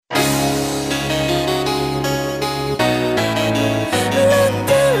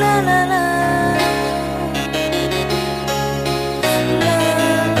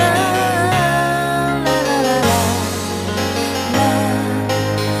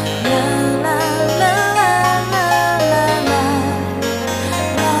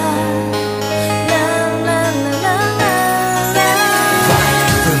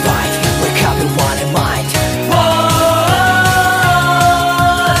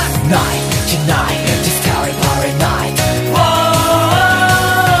night, just starry night.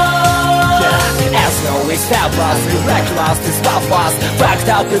 As always, fab was miraculous, this love was wrapped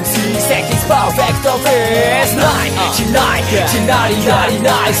up in tea, seconds perfect of this night. Tonight,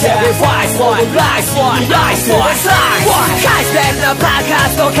 tonight, sacrifice for the lies, lies to the side. High spec the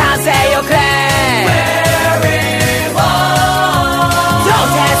podcast, no can't say your claim. Very long. Don't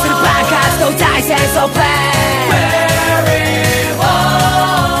dance to the podcast, no dice and so play. Very long.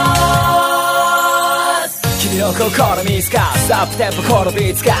 君の心見つかアップテンポコロ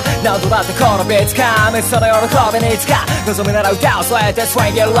ビーツか何度だってこのビーツかめっその喜びにつか望みなら歌を添えて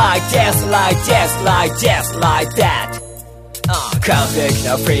Swing it like this, like this, like this, like that。完璧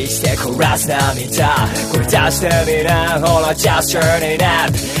なフリーしてコーラス涙これ出してみなほらジャスチャーにな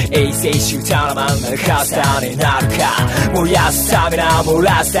る Easy シューターのまんまカスターになるか燃やすためな漏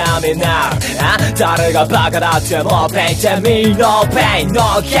らすためな誰がバカだってもうペインってみのペイン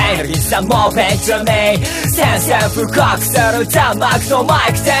No gain のリサもうペインとme 宣戦布告する弾幕とマ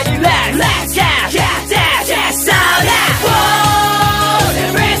イク手に Let's get this sound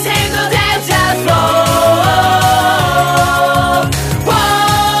Every single day just flow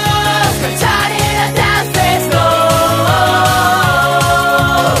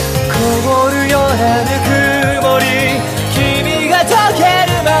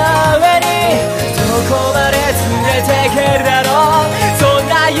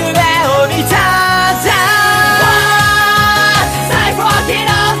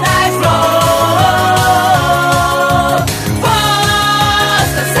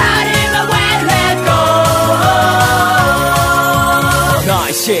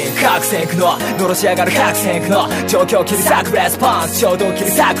各線区ののろし上がる各線区の状況切り裂くレスポンス衝動切り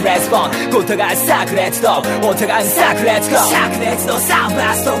裂くレスポンお互い炸裂とお互いに炸裂と灼熱のサン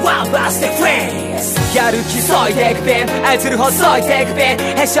バスとワンバスでフリーズやる気削いでいくビン操る細いていくビン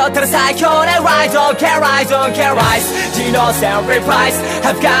へし折ったら最強ね I don't care I don't care rise 地の線 reprise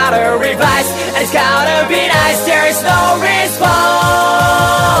I've gotta revise and it's gotta be nice there is no response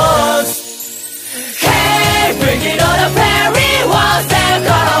Hey bring it on a fairy walls and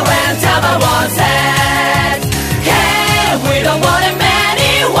color when time wants it Hey we don't want it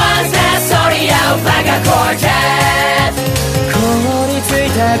many ones and sorry out like a quartet 凍りつい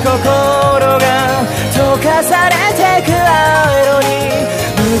た心が溶かされてく青色に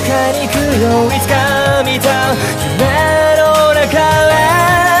迎えに行くよいつか見た夢の中へ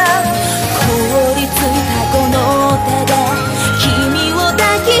凍りついたこの手で君を抱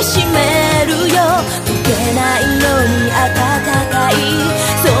きしめるよ溶けないように暖かい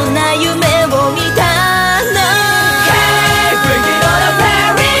そんな夢を見たの Hey bring it on a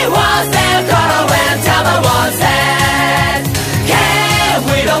fairy walls and color when time wants it Hey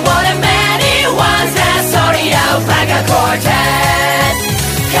we don't want it many ones and sorry out like a quartet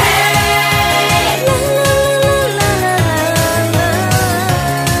Hey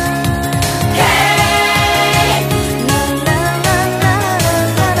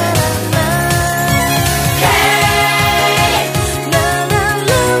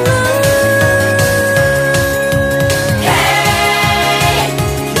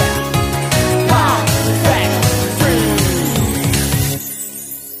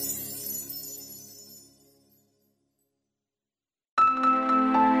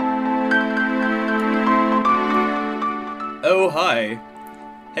Oh, hi.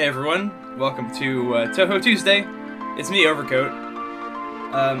 Hey everyone, welcome to Touhou Tuesday. It's me, Overcoat.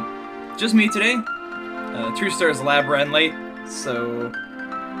 Just me today. True Star's lab ran late, so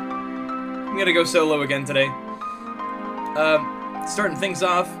I'm gonna go solo again today. Starting things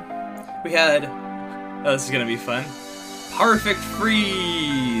off, we had, oh, this is gonna be fun, Perfect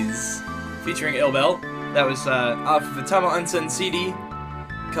Freeze, featuring Ilbel. That was off of the Tama Unsun CD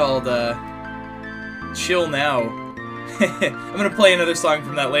called Chill Now. I'm gonna play another song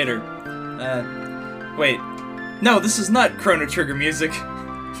from that later. Wait. No, this is not Chrono Trigger music.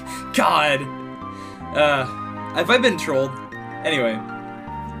 God. Have I been trolled? Anyway.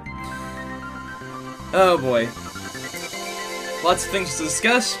 Oh boy. Lots of things to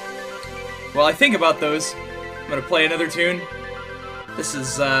discuss. While I think about those, I'm gonna play another tune. This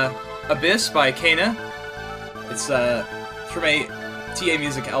is, Abyss by Kana. It's, from a TA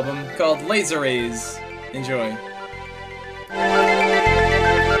Music album called Laser Rays. Enjoy.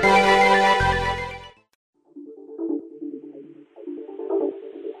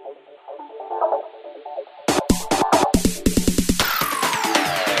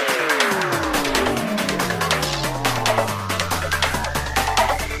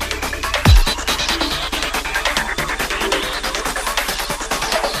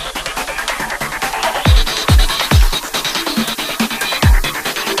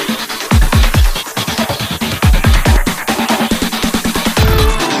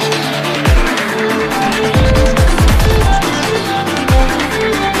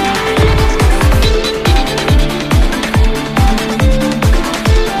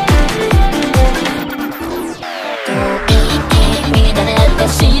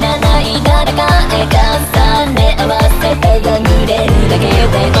 けで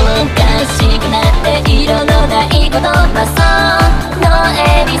おかしくなって色のない言葉その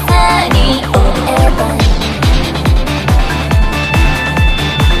エリさに追えば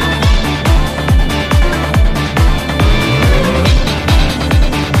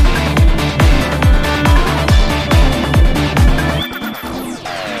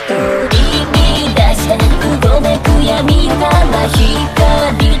闇夜から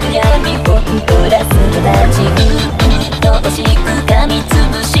光と闇コントラスト立ちうっとしく噛みつ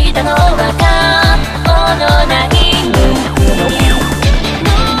ぶしたのは顔のないぬくもり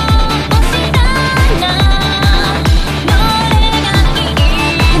どうしたらどれがい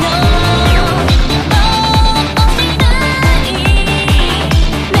いのどうしたい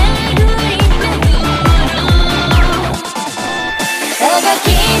巡り巡るあがき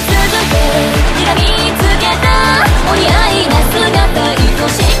続け睨みつけたお似合いな姿愛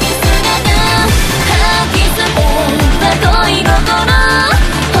しき姿吐き捨てた恋心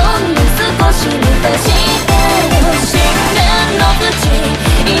ほんの少し満たしてる信念の淵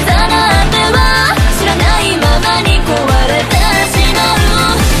いざなっては知らないままに壊れてしまう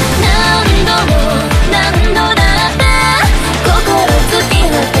何度も何度だって心突き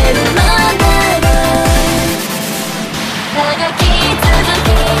果てるまであがき続け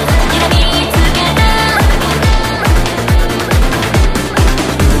睨みつけた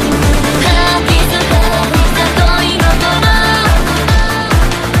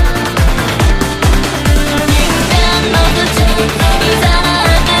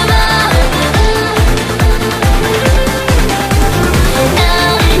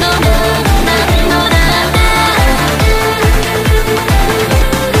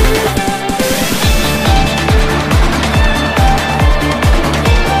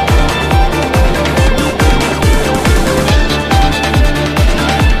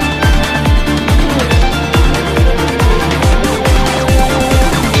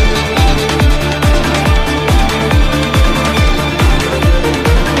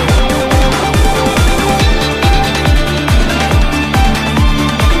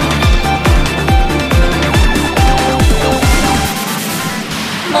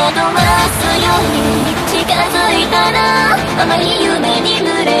甘い夢に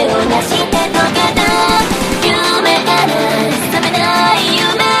胸を出して溶けた夢から覚めない夢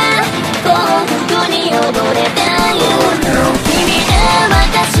幸福に溺れた夢君で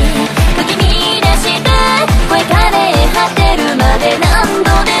私かき乱して声枯れ果てるまで何度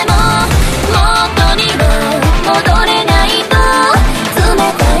でも元には戻れないと冷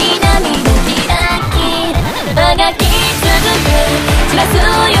たい涙開きあがき続け散らすよ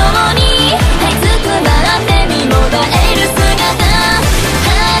うに這いつくばって身もだえる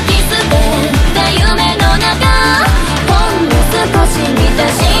吐き捨てた夢の中ほんの少し満た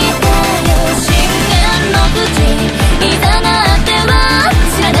してよ信念の淵いざなっては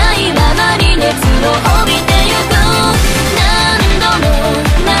知らないままに熱を帯びてゆく何度も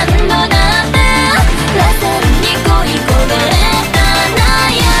何度だって螺旋に恋焦がれた悩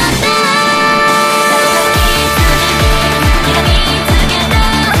んで睨みつけた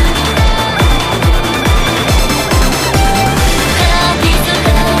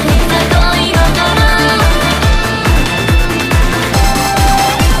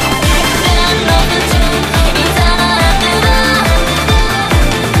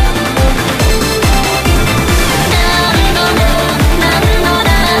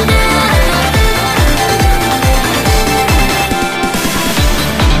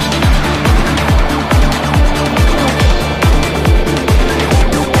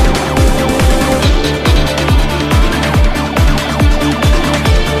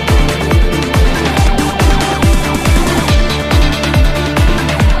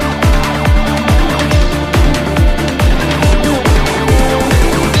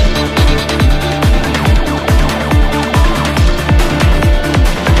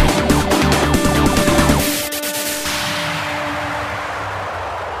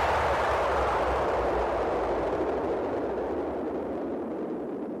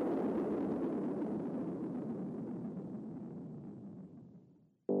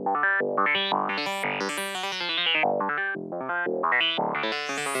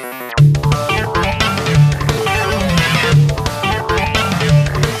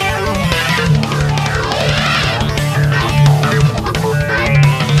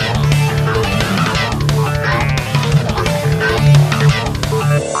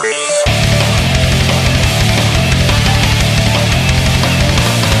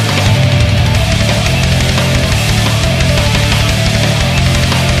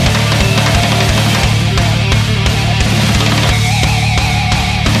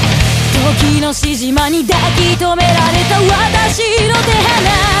のし島に抱き留められた私の手離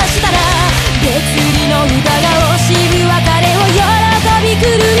したら別離の歌が惜しむ別れを喜び狂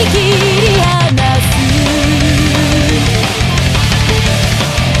い切り離す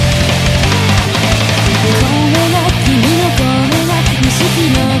これが君のこれが錦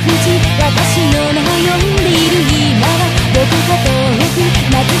の淵私の名を呼んでいる今はどこか遠く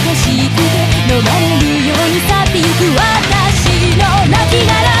懐かしくて飲まれるように去ってゆく私の泣き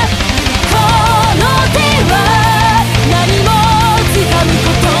ならこの手は何も掴む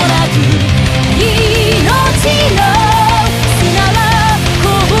ことなく命の砂はこ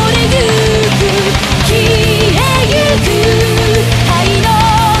ぼれゆく消えゆく愛の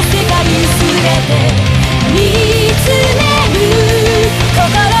世界すべて見つめる心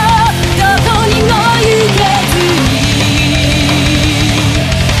どこにも行けずに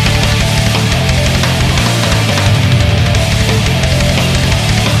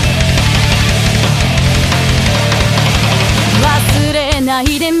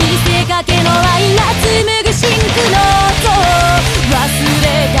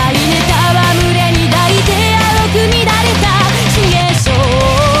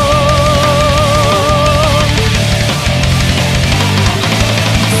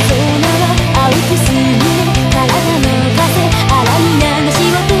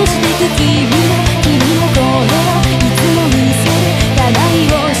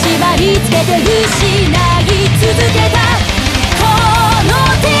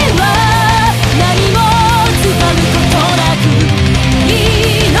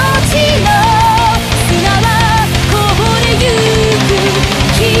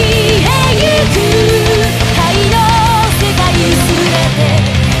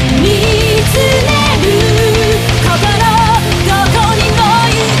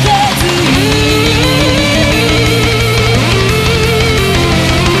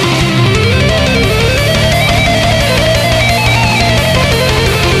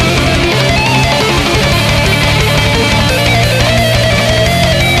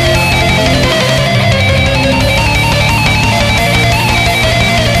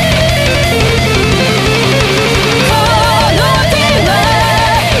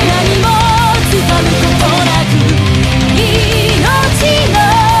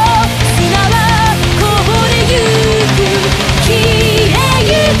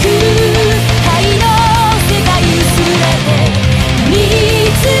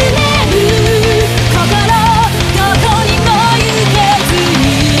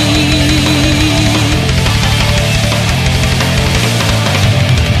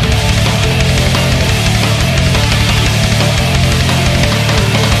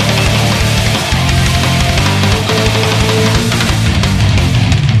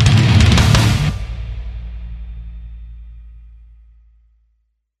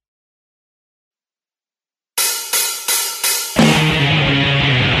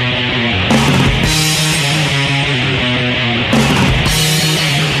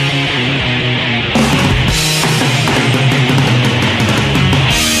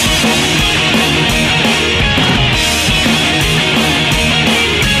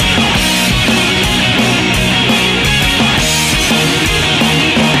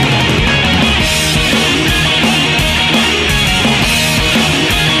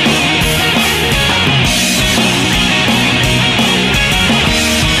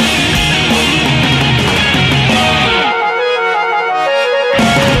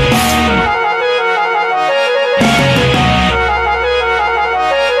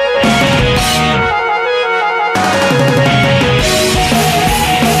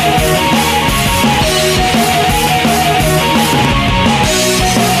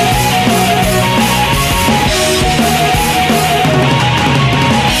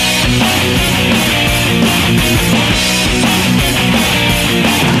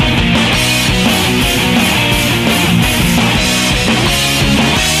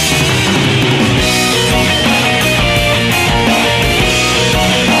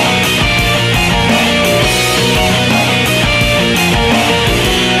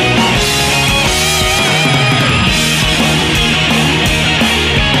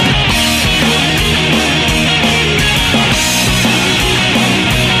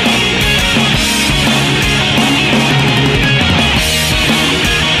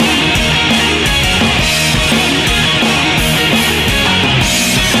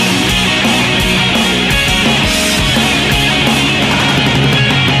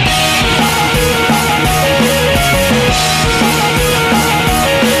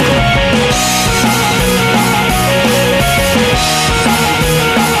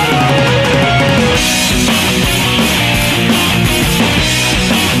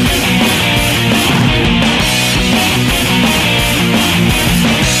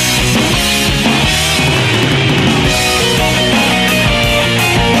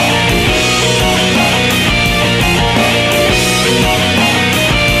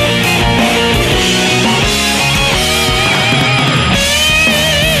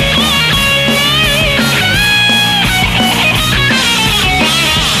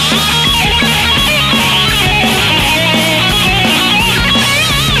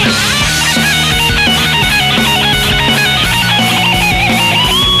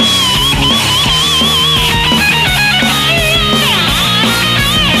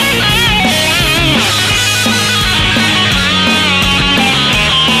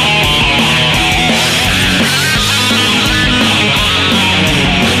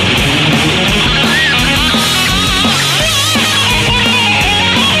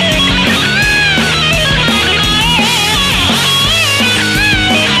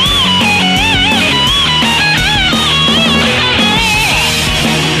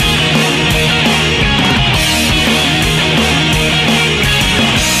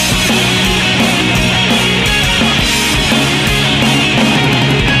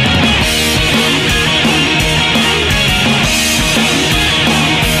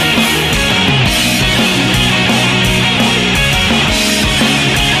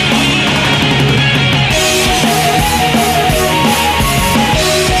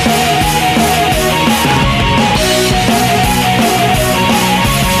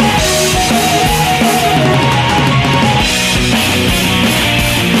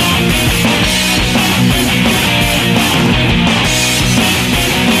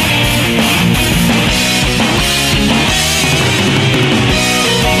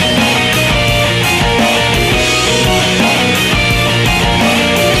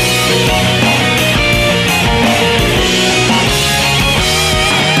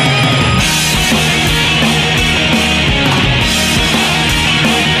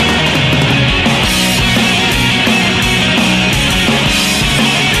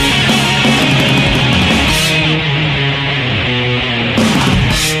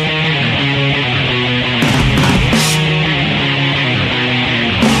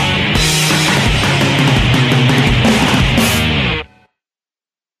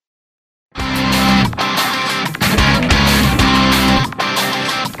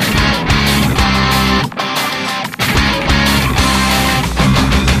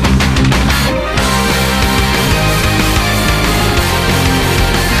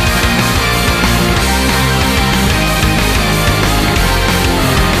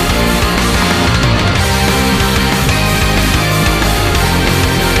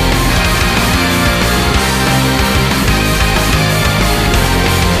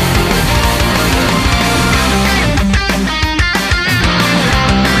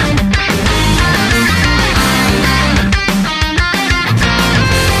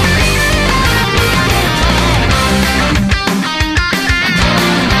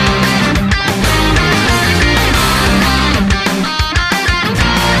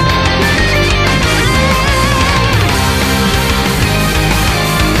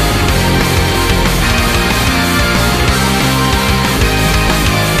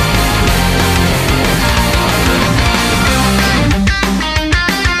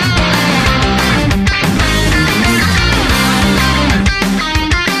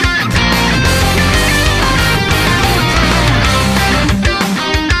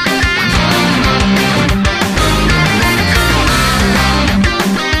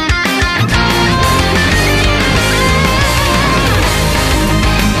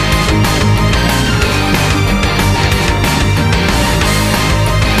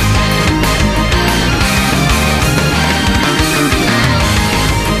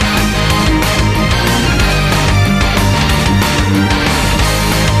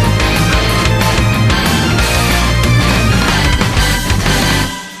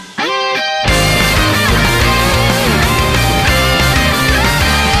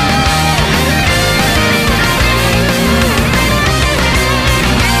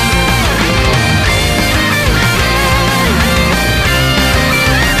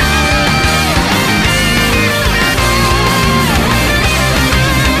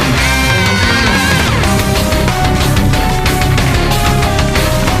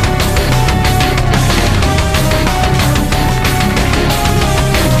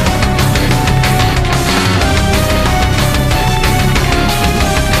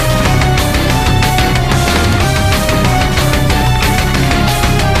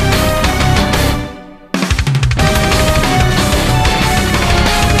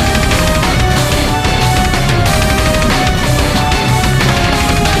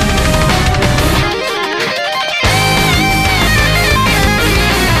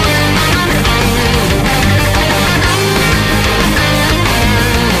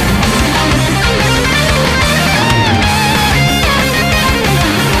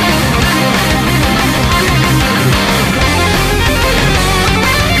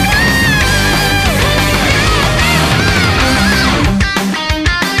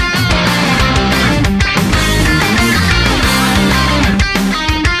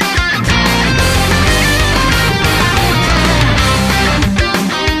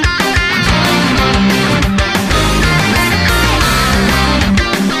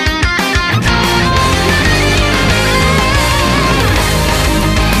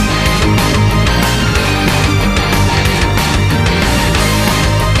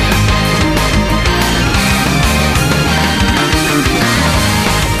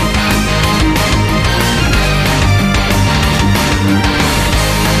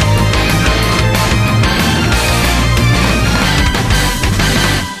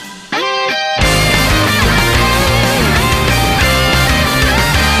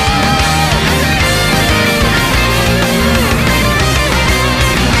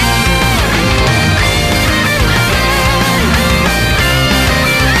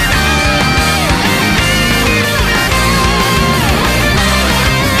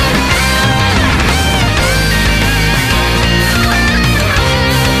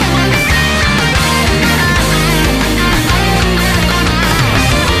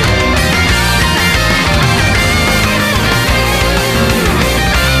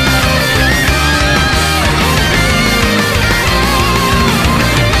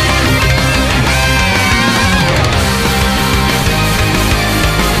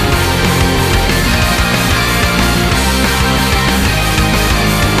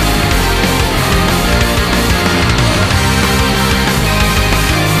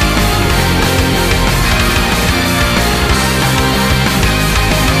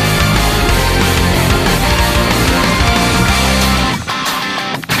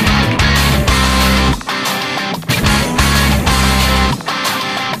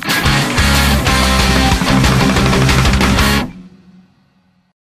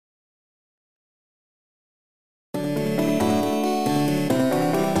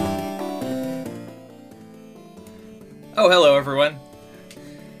hello everyone.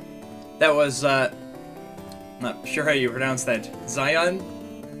 That was, not sure how you pronounce that. Zion?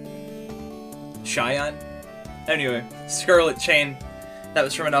 Cheyenne? Anyway, Scarlet Chain. That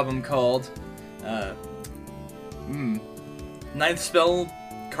was from an album called, Ninth Spell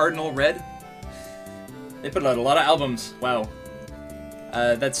Cardinal Red. They put out a lot of albums. Wow.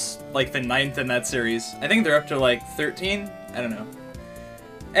 That's like the 9th in that series. I think they're up to like 13? I don't know.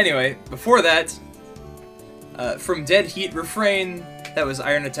 Anyway, before that, from Dead Heat Refrain, that was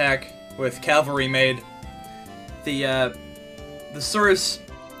Iron Attack with Cavalry Maid. The source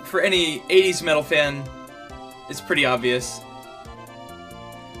for any 80s metal fan is pretty obvious.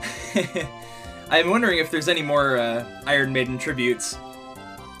 I'm wondering if there's any more Iron Maiden tributes.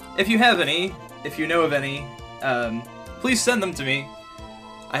 If you have any, if you know of any, please send them to me.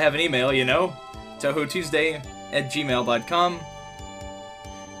 I have an email, you know, touhoutuesday@gmail.com.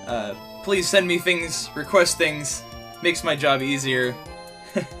 Please send me things, request things, makes my job easier.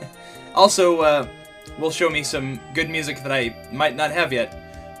 Also, will show me some good music that I might not have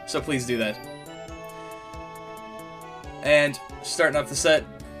yet, so please do that. And starting off the set,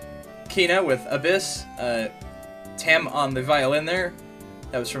 Kina with Abyss, Tam on the violin there,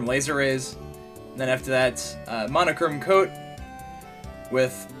 that was from Laser Rays. And then after that, Monochrome Coat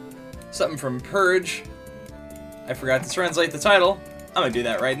with something from Purge. I forgot to translate the title. I'm gonna do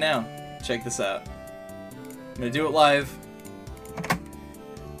that right now. Check this out. I'm gonna do it live.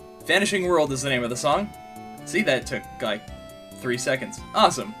 Vanishing World is the name of the song. See, that took like 3 seconds.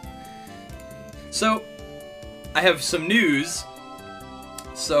 Awesome. So, I have some news.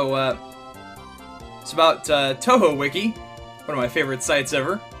 So, it's about Touhou Wiki, one of my favorite sites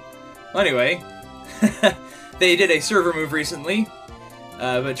ever. Well, anyway, they did a server move recently,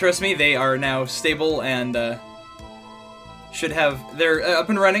 but trust me, they are now stable and they're up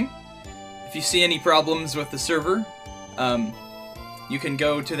and running. If you see any problems with the server, you can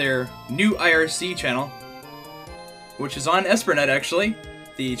go to their new IRC channel, which is on Espernet actually,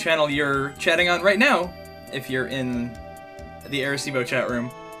 the channel you're chatting on right now. If you're in the Arecibo chat room,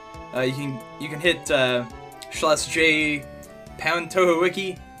 you can hit /J pound Touhou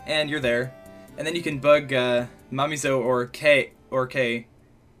Wiki and you're there, and then you can bug Mamizo or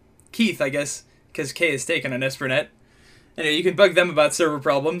Keith, I guess, because K is taken on Espernet. Anyway, you can bug them about server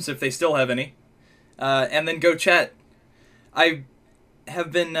problems if they still have any, and then go chat. I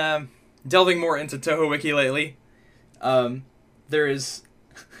have been delving more into Touhou Wiki lately. There is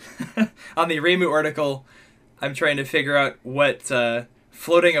on the Reimu article, I'm trying to figure out what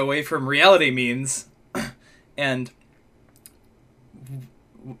floating away from reality means, and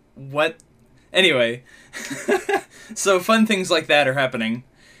what. Anyway, so fun things like that are happening.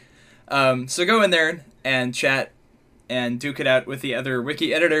 So go in there and chat and duke it out with the other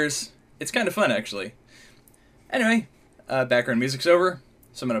wiki editors. It's kind of fun, actually. Anyway, background music's over,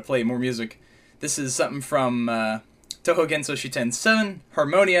 so I'm going to play more music. This is something from Touhou Genso Shiten 7,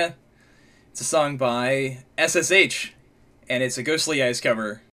 Harmonia. It's a song by SSH, and it's a Ghostly Eyes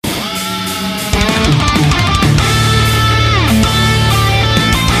cover.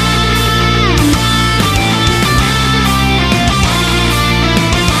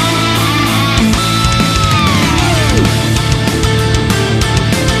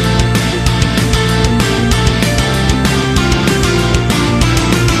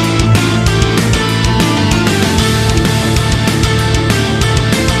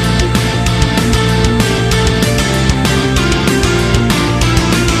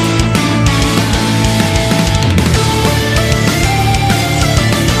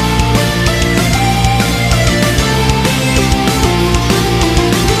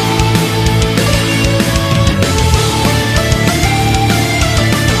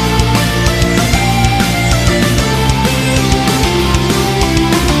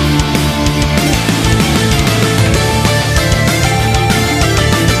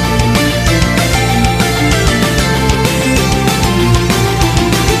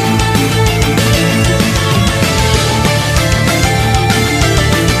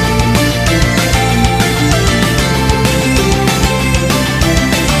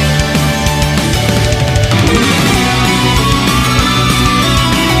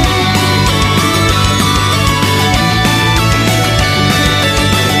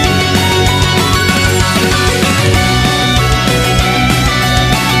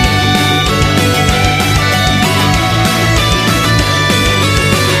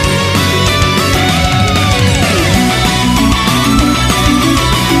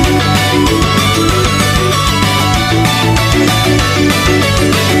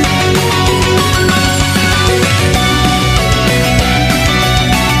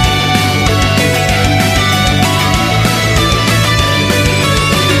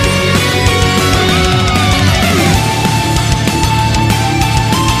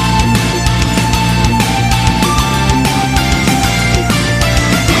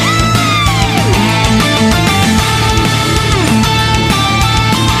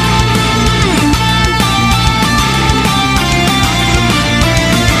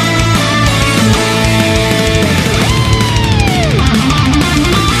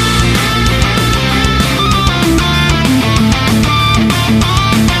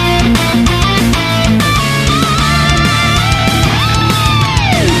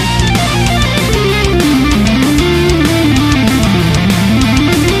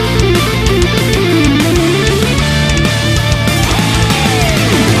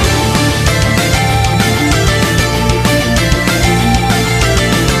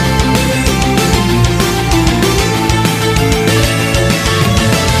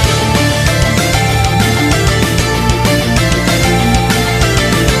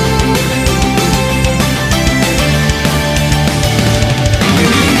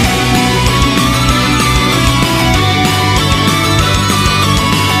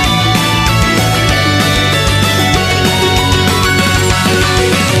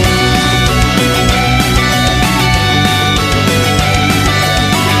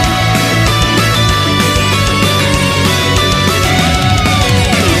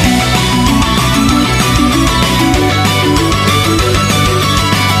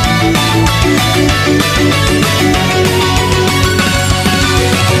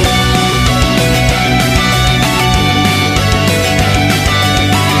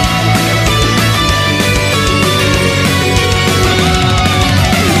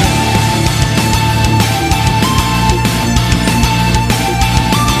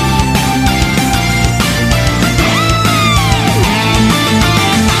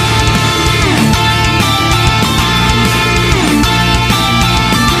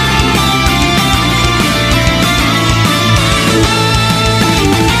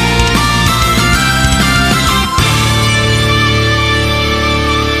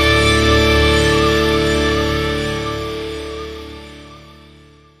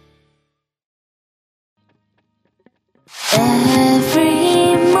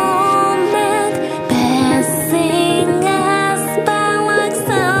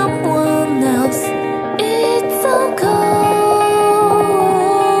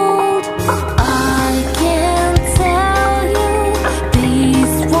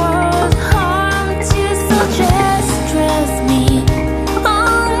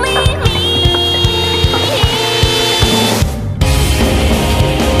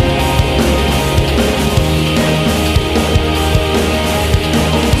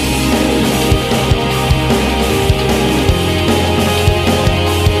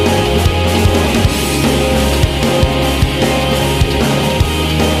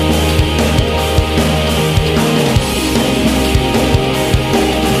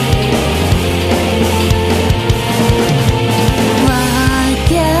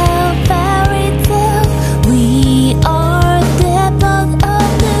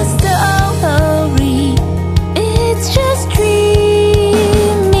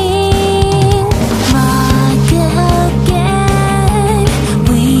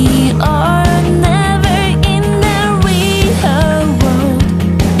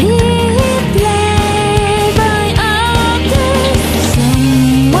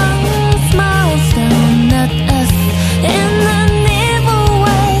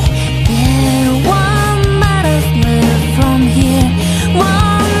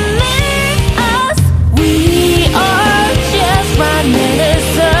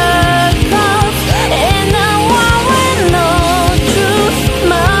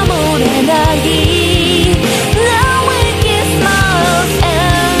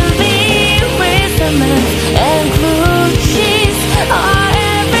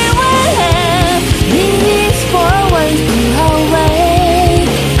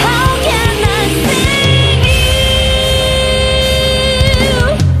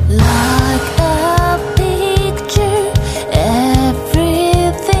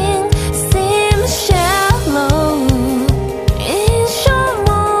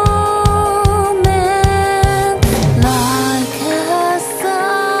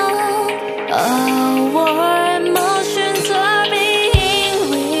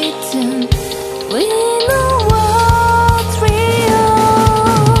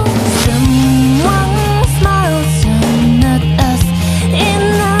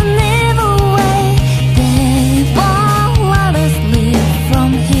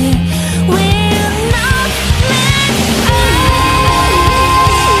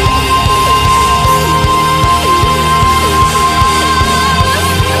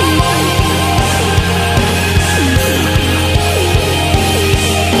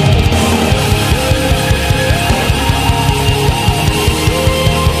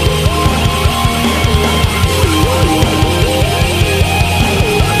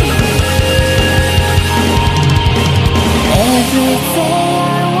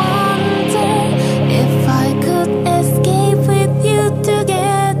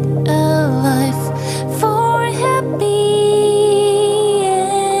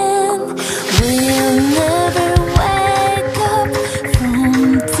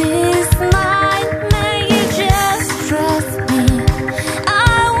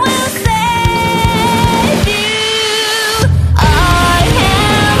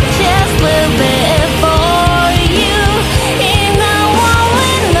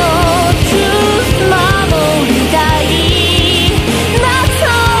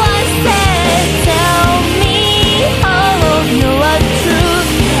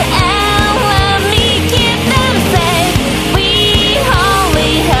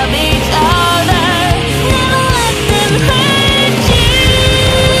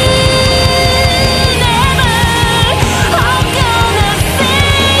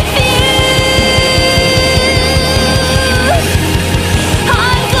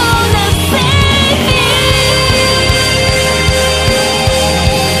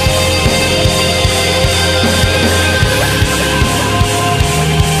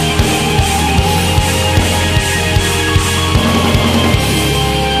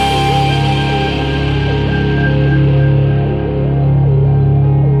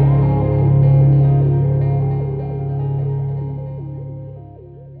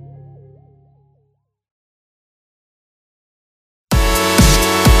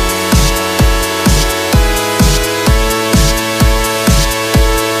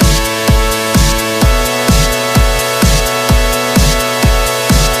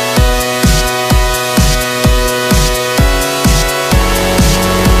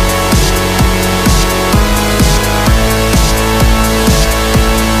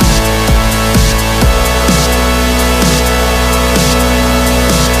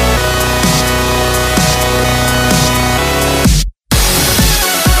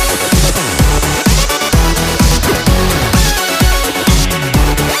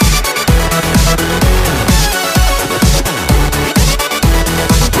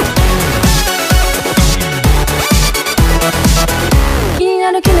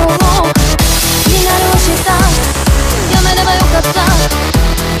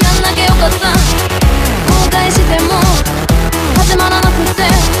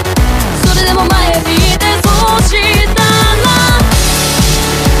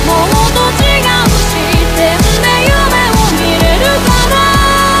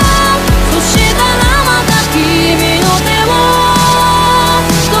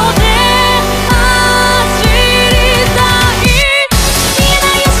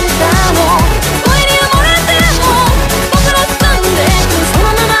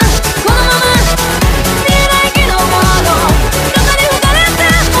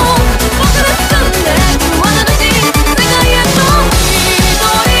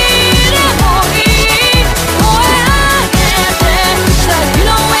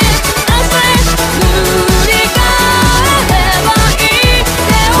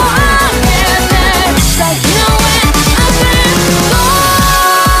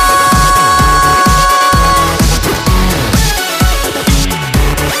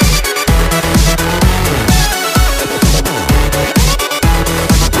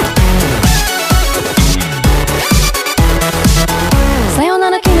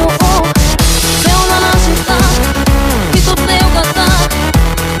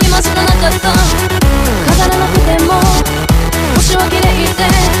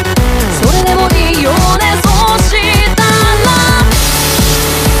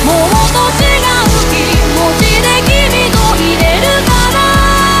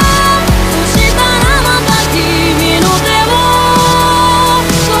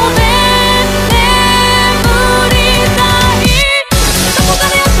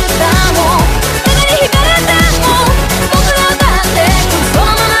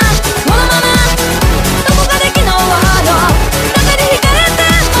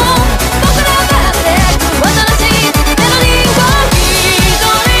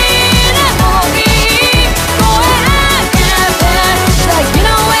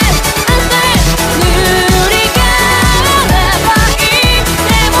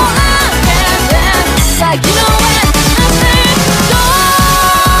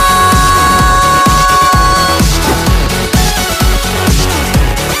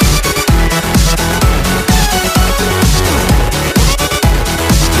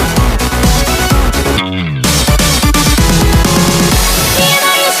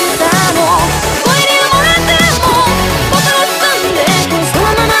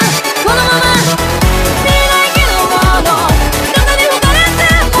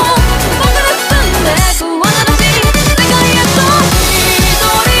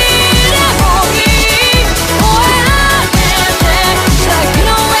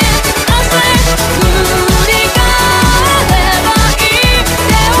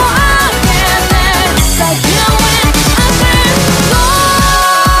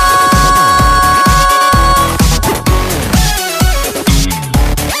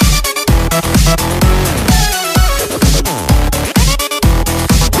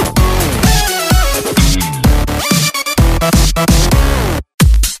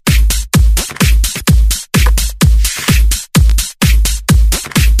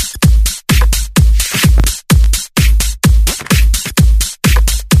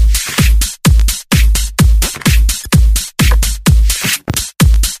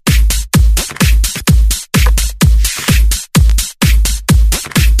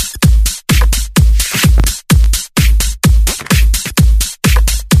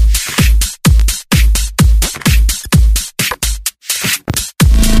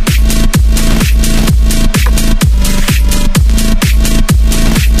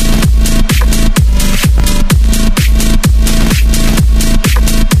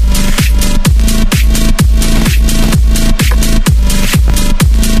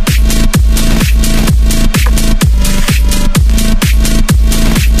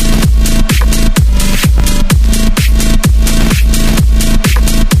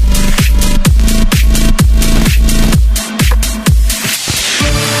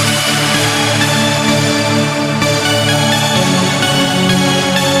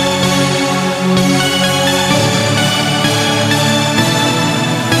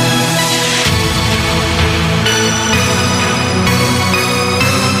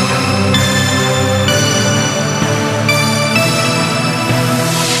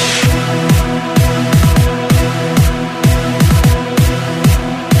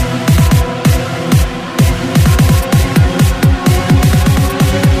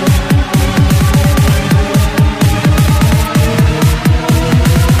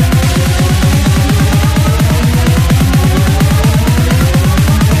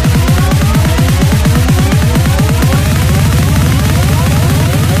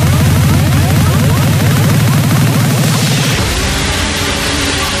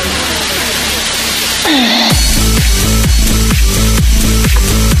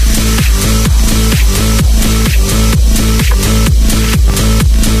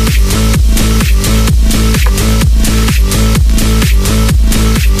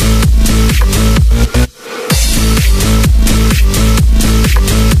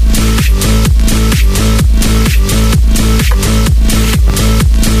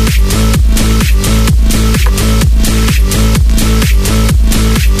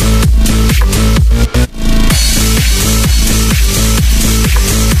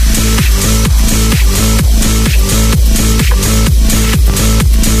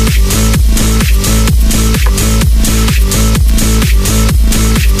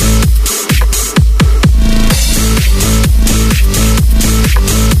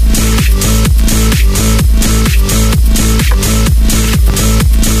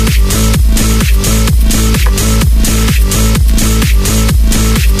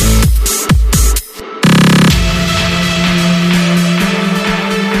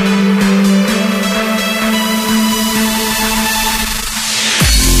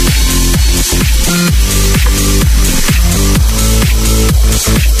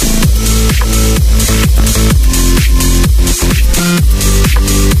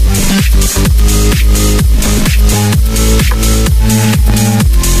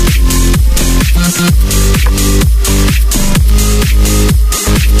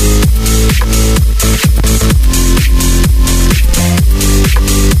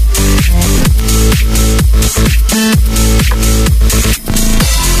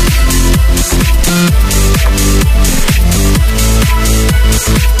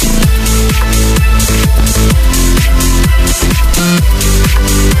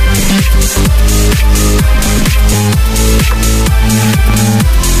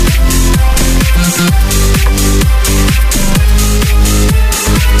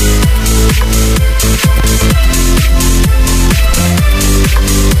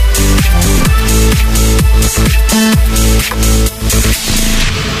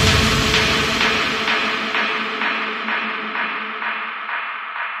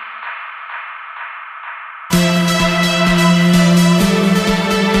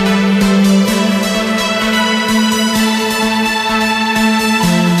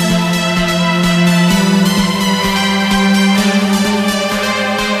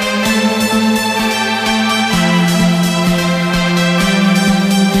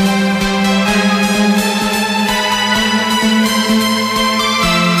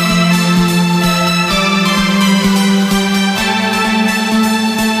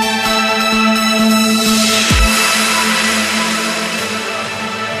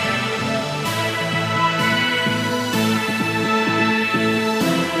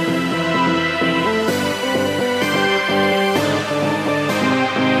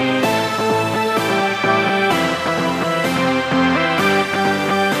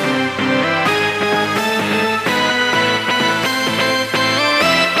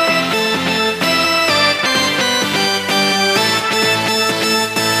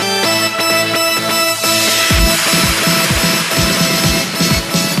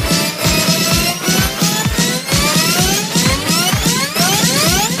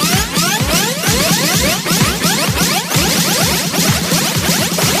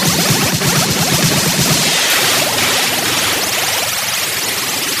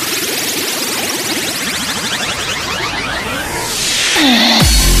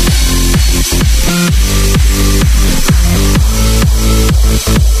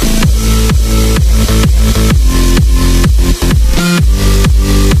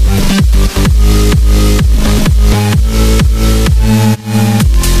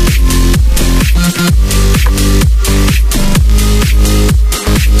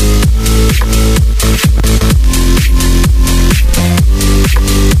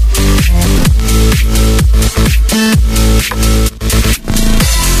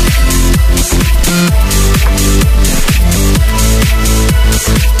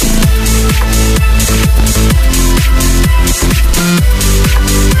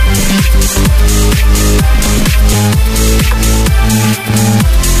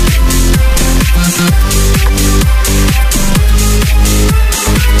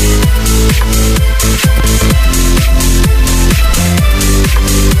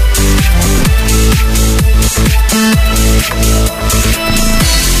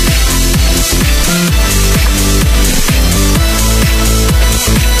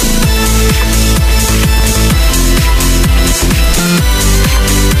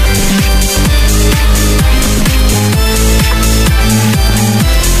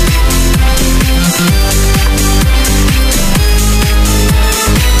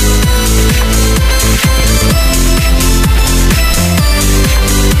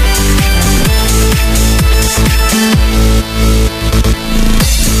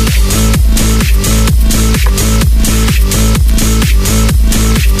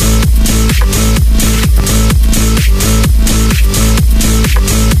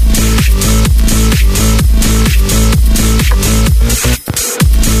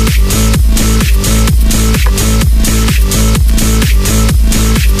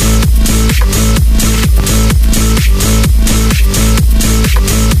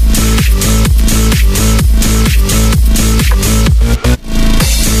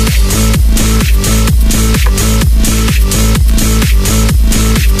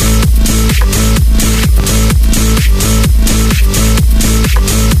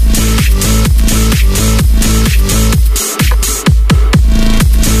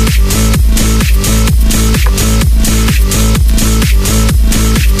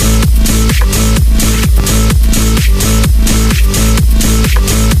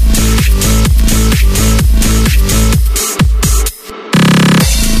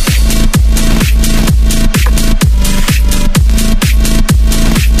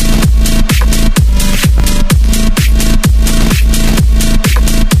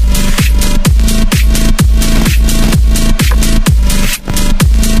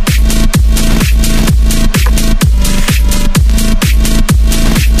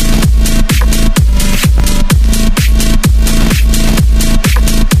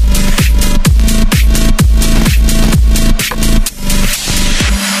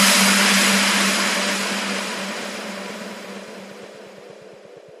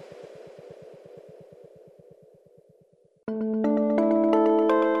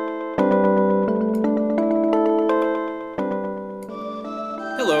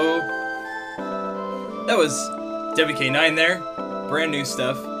 was WK9 there. Brand new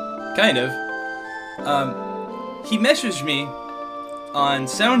stuff. Kind of. He messaged me on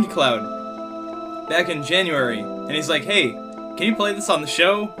SoundCloud back in January, and he's like, hey, can you play this on the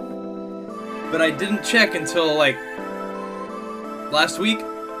show? But I didn't check until, like, last week.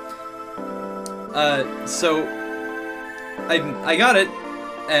 So I got it,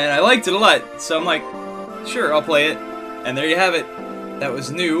 and I liked it a lot, so I'm like, sure, I'll play it. And there you have it. That was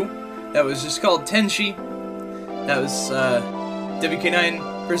new. That was just called Tenshi. That was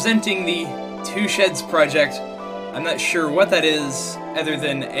WK9 presenting the Two Sheds project. I'm not sure what that is, other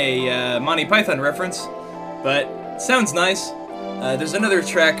than a Monty Python reference, but sounds nice. There's another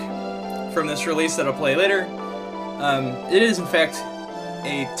track from this release that I'll play later. It is, in fact,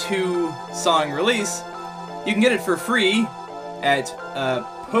 a 2-song release. You can get it for free at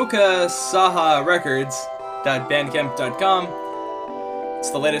pokasaharecords.bandcamp.com.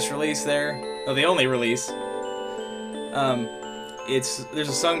 It's the latest release there. Oh, the only release. There's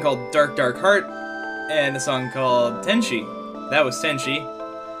a song called Dark Dark Heart and a song called Tenshi. That was Tenshi.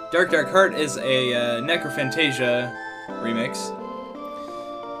 Dark Dark Heart is a Necrophantasia remix.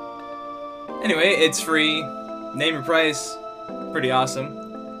 Anyway, it's free. Name your price. Pretty awesome.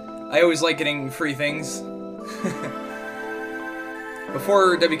 I always like getting free things.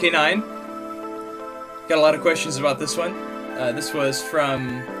 Before WK9, got a lot of questions about this one. This was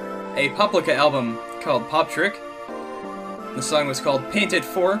from a Poplica album called Pop Trick. The song was called Paint It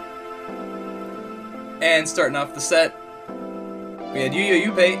 4. And starting off the set, we had Yu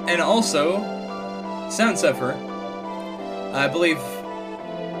Yu Yuppie and also Sound Suffer. I believe...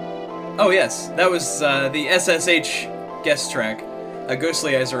 Oh yes, that was the SSH guest track, a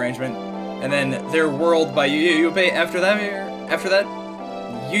Ghostly Eyes arrangement. And then Their World by Yu Yu Yuppie after that,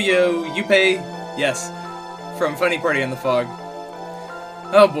 Yu Yu Yuppie, yes, from Funny Party in the Fog.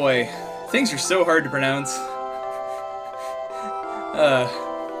 Oh boy, things are so hard to pronounce. I'm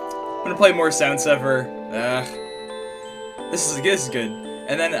gonna play more Sound Suffer. This is good.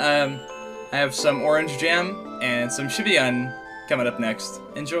 And then I have some Orange Jam and some Shibian coming up next.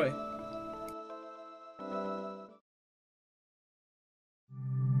 Enjoy.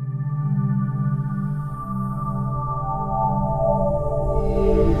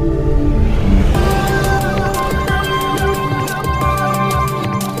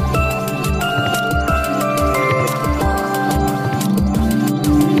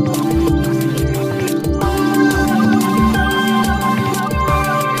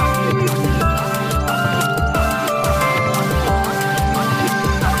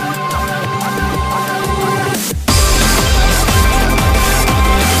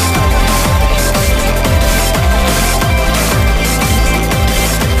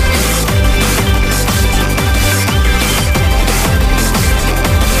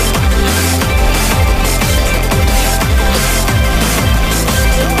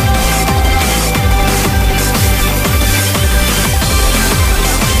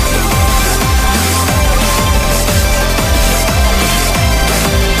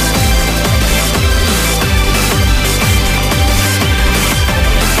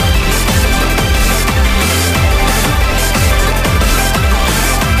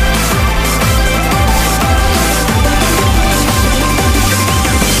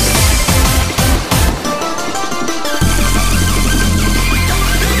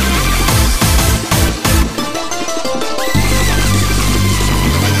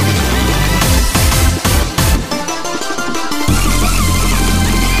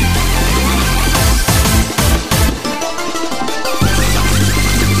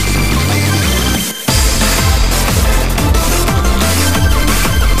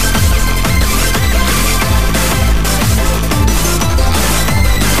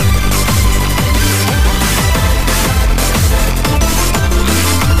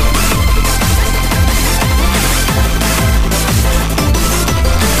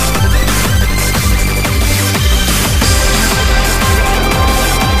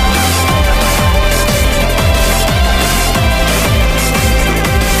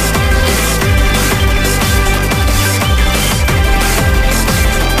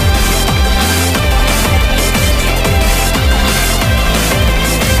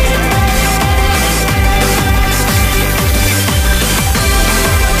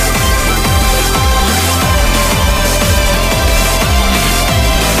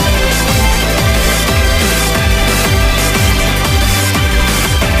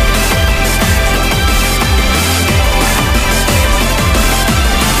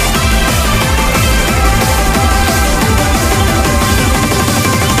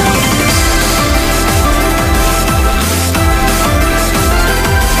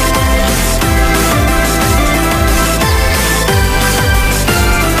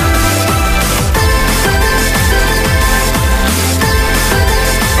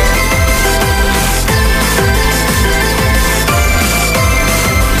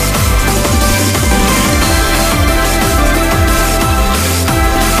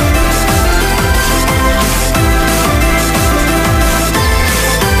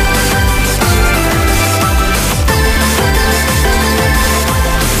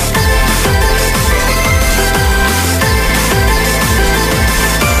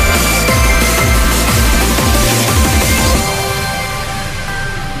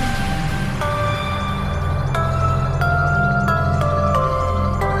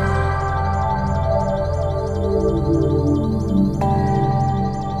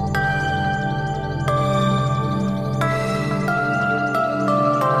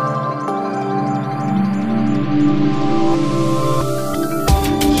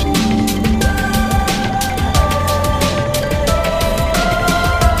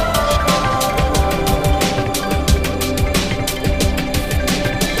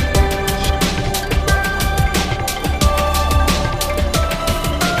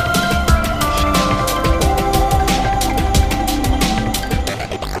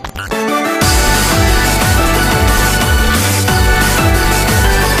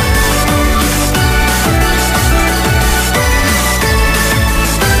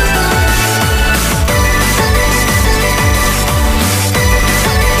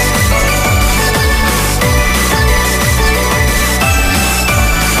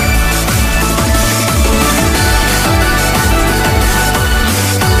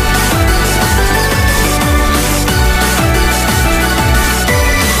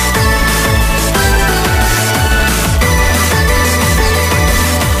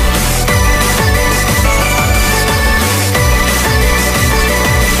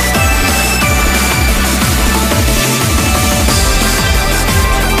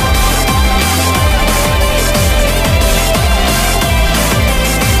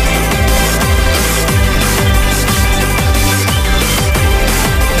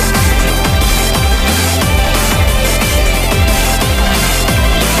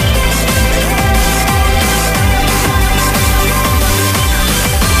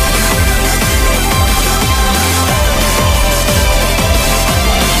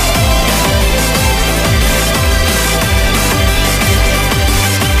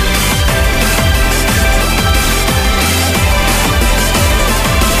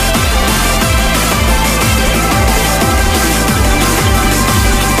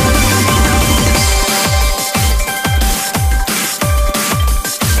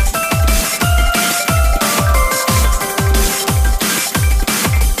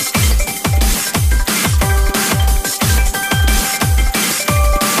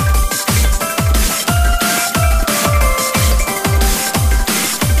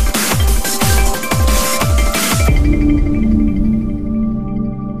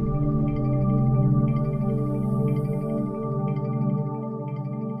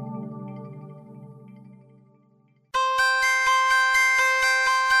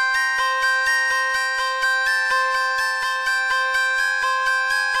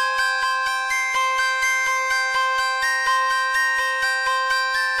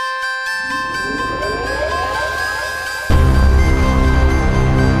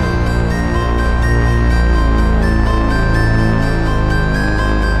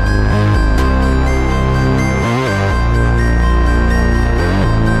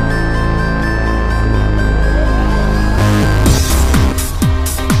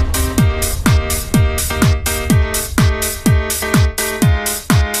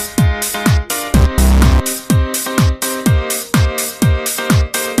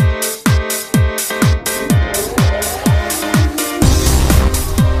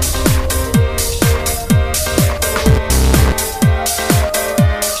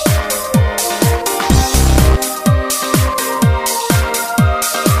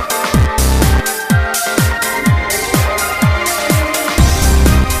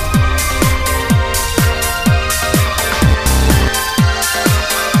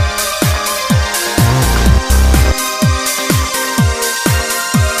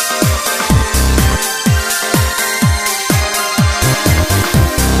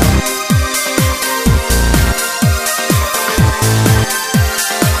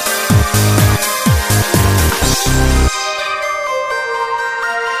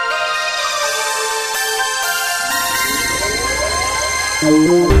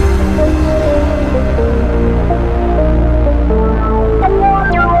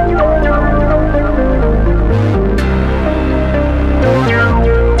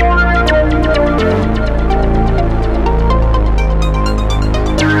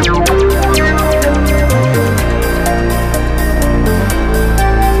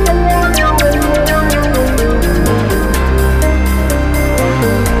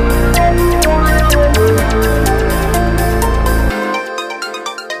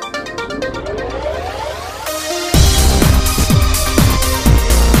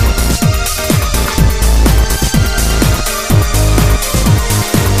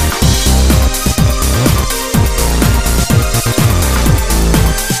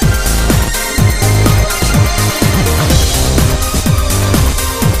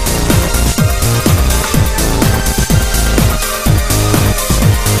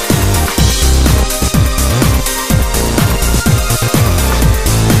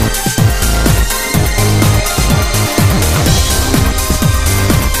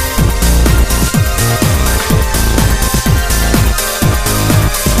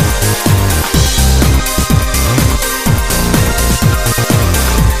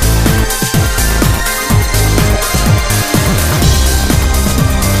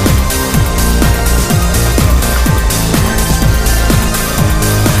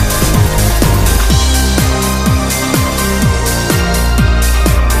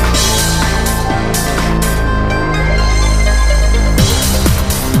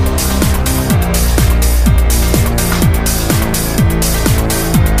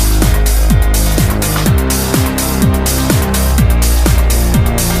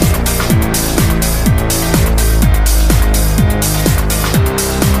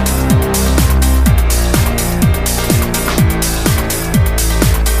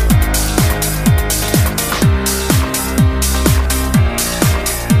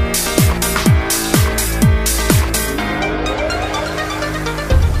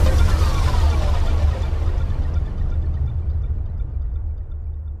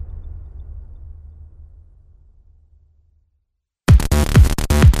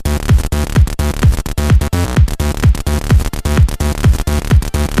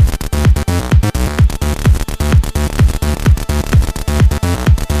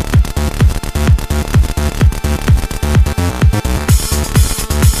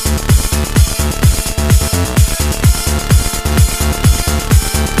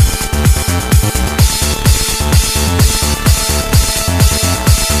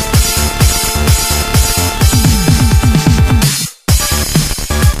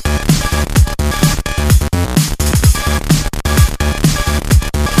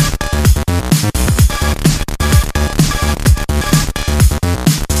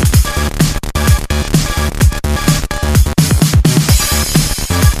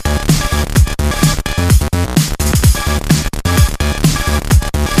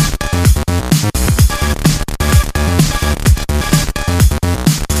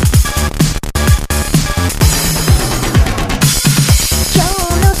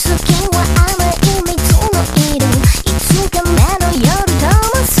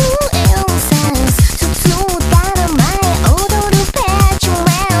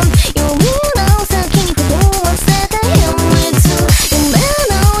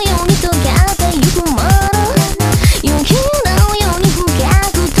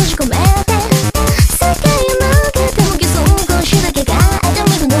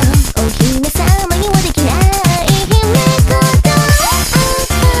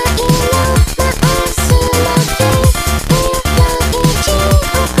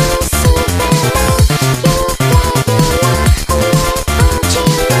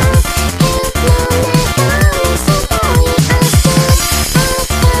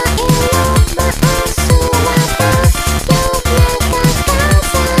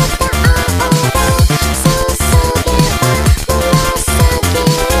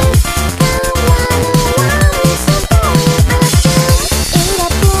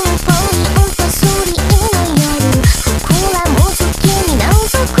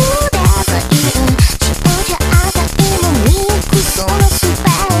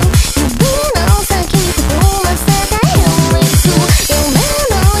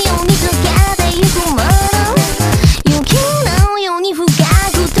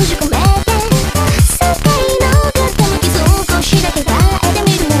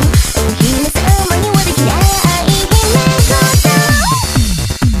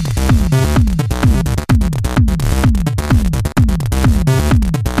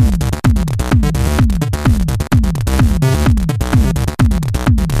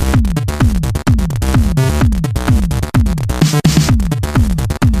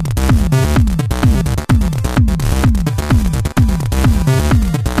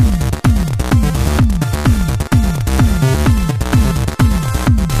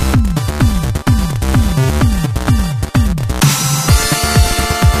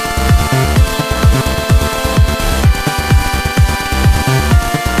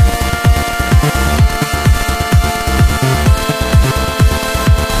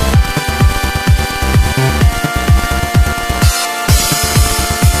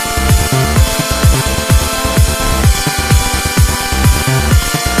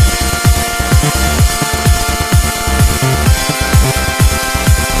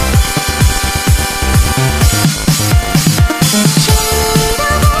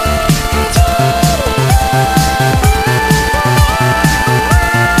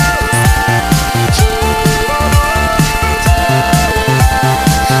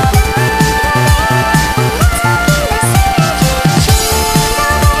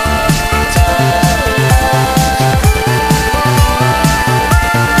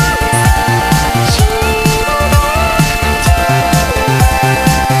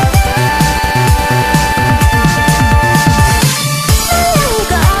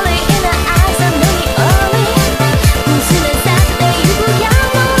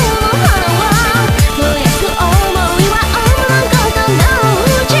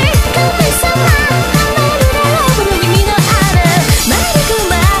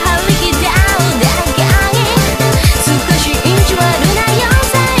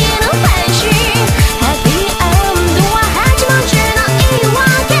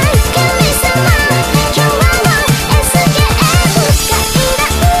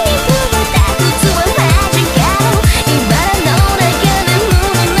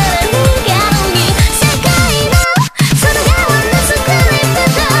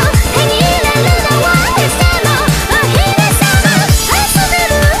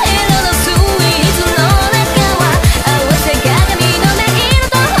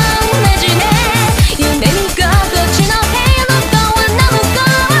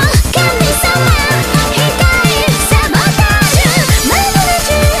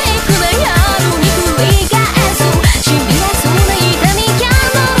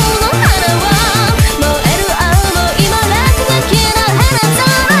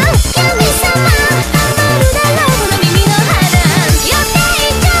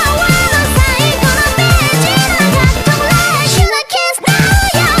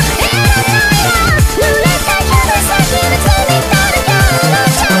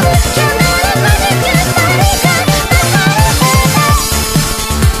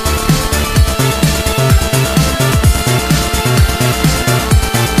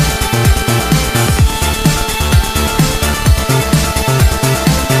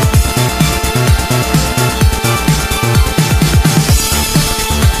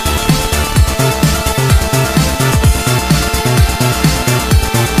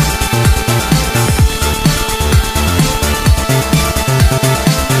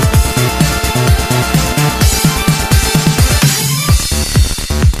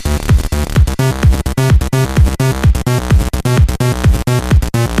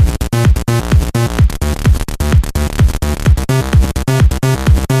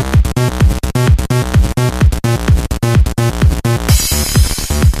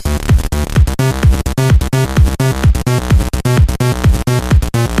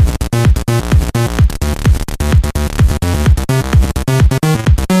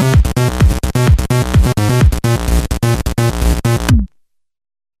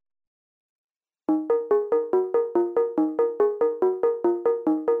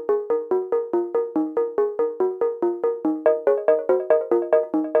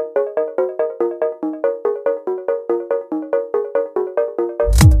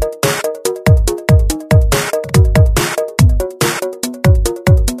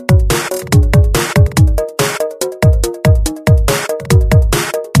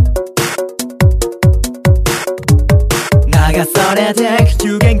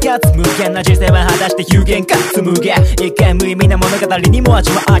 かつ無限な人生は果たして有限か紡げ一見無意味な物語にも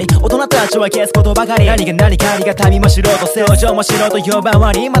味はあり大人たちは消すことばかり何が何かありがたみも素人表情も素人呼ば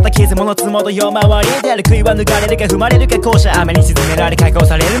わりまた傷もの積もと夜回り出る杭は抜かれるか踏まれるか校舎雨に沈められ解放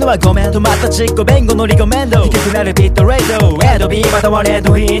されるのはごめん止まった実行弁護のリコメンド低くなるビットレートエドビーまたはレッ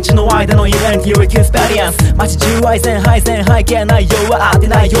ドヒッチの間のイベント有益エクスペリエンス街中愛線配線背景内容は合って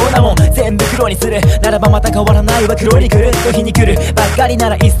ないようなもん全部黒にするならばまた変わらないわ黒に来ると日に来るばっかりな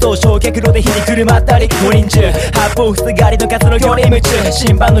ら一層焼却炉で火にくるまったり五輪中八方塞がりの活路より夢中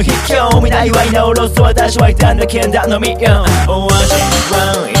審判の筆記を見ないわいなおろす私はいたんだけんだのみよお味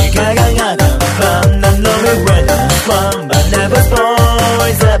はいかががだバナナの上だワンバナバスボー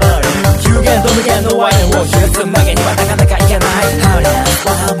イザバル有限と無限のワインを許す曲げにはなかなかいけない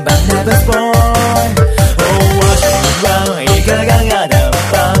ワンバナバスボーイお味はいかががだ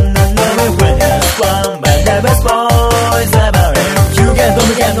バナナの上だワンバナバスボーイザバル有限と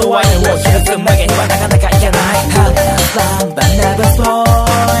無限のワインを許す曲げにはなかなかいけないワンバナバスボーイ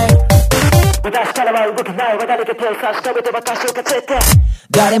私からは動かないわ誰か手を差し伸べて私を担いで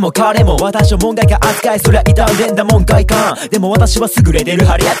誰も彼も私を門外か扱いそりゃ傷んでんだ門外かでも私は優れてる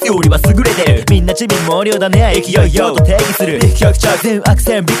張り合ってよりは優れてるみんな地味猛量だね勢いよと定義する極着全悪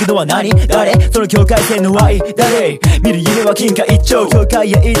線ビくのは何誰その境界線の愛誰見る夢は金貨一丁境界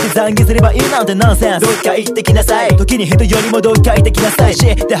へ行って懺悔すればいいなんてナンセンスどっか行ってきなさい時に人よりもどっか行ってきなさい死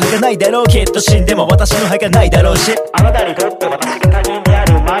って儚いだろうきっと死んでも私の儚いだろうしあなたにとって私が他人であ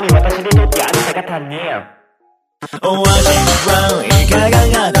る前に私にとってあなたが他人お味はいかが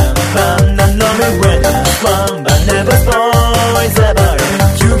がだバナナの上だワンバナバスボーイザバル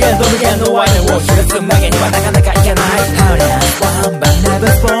有限と無限のワインを許す曲げにはなかなかいけないワンバナバ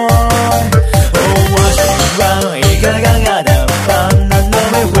スボーイお味はいかががだバナナ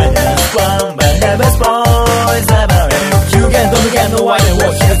の上だワンバナバスボーイザバル有限と無限のワインを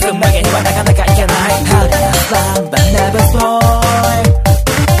許す曲げにはなかなかいけないワンバナバスボー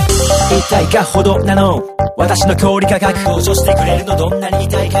イ一体かほどなの私の氷価格向上してくれるのどんなに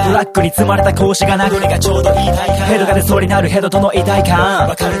痛いかトラックに積まれた格子がなどれがちょうどいい体感ヘドが出そうになるヘドとの痛い感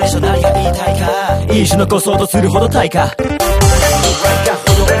わかるでしょ何が言いたいかいい種のこそうとするほど対価一体か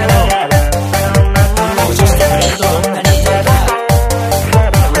ほどなの向上してくれるのどんなに痛いか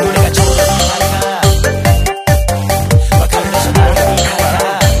どれがちょうどいい体感わかるでしょ何が言いたいか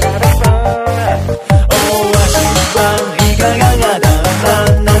お味はいかががだ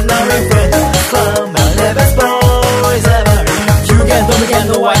無限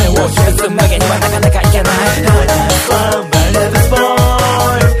のワインを許す曲げにはなかなかいけないワンバナバスボー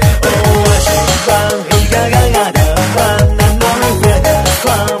イお味はいかががだバナナの上だ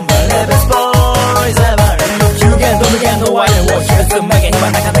ワンバナバスボーイザバル有限と無限のワインを許す曲げには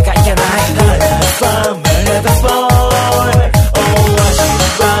なかなかいけないワンバナバスボーイお味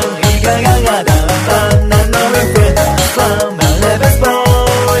はいかががだバナナの上だワンバナバスボ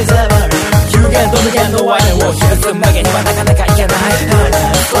ーイザバル有限と無限のワインを許す曲げにはなかなかいけない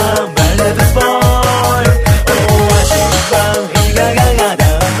One Balance Boy お味はいかががだ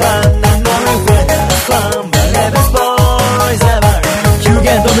バナナの上だ One Balance Boy ザバル有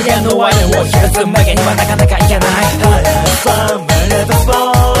限と無限のワインを許す曲げにはなかなかいけない One Balance Boy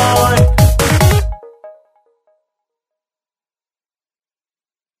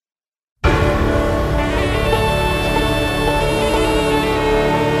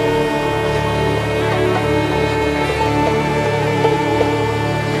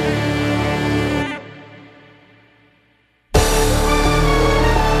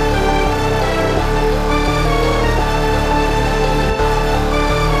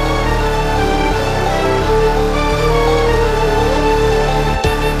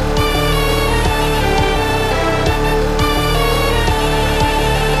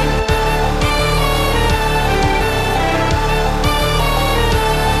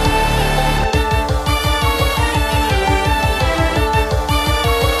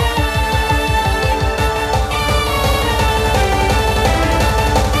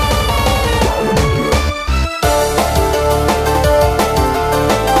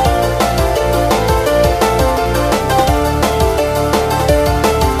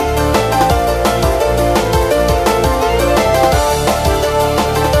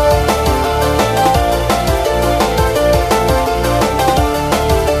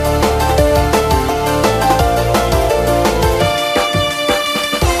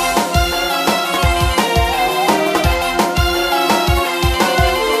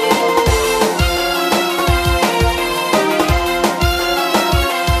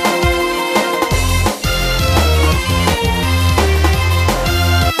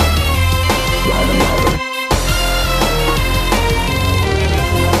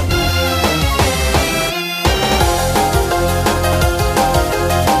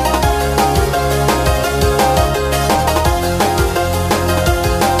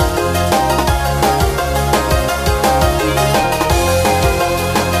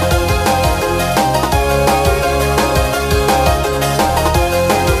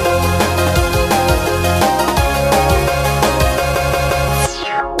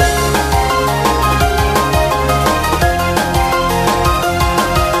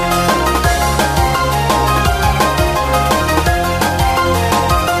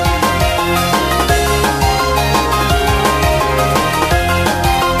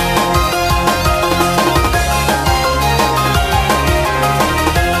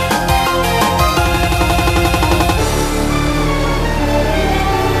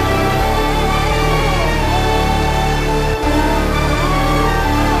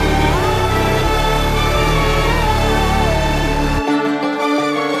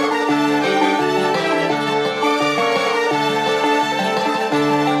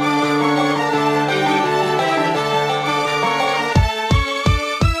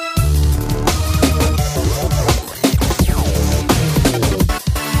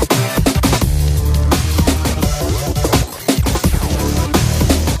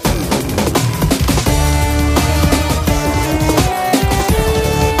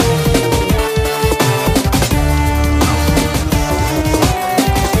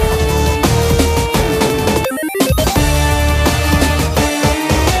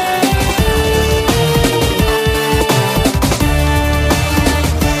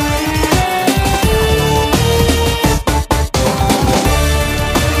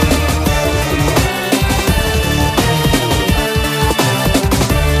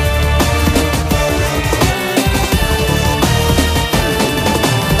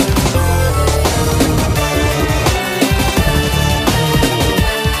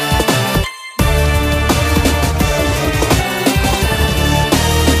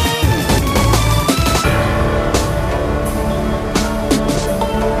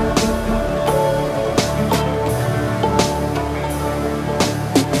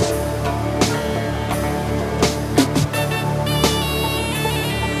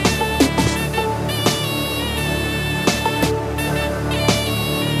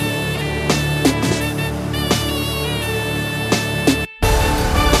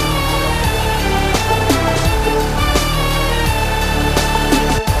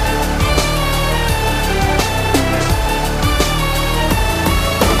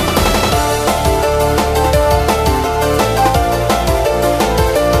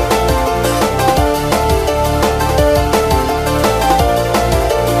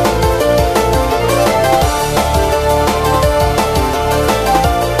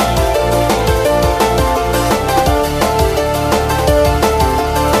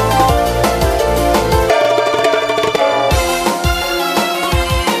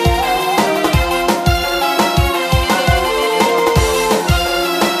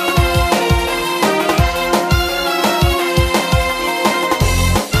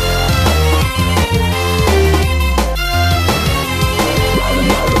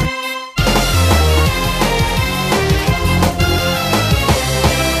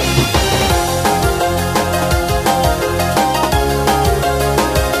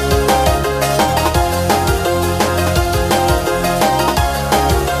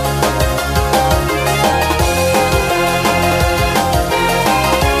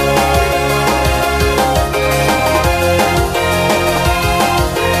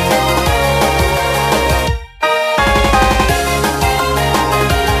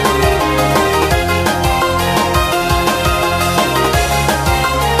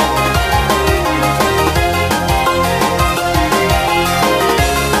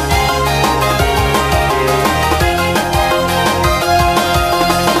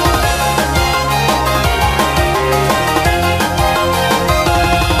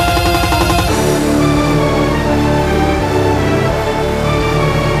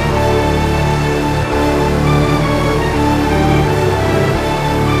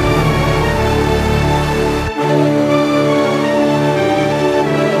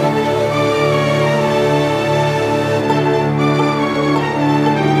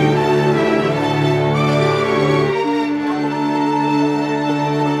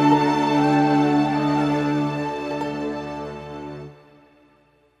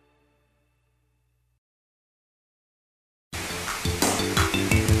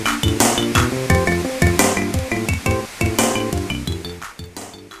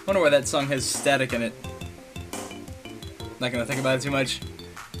know why that song has static in it. Not gonna think about it too much.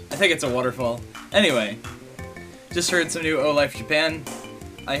 I think it's a waterfall. Anyway, just heard some new Oh Life Japan.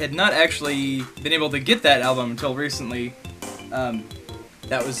 I had not actually been able to get that album until recently.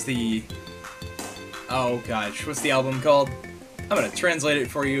 That was the... Oh gosh, what's the album called? I'm gonna translate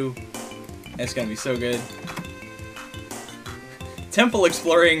it for you. It's gonna be so good. Temple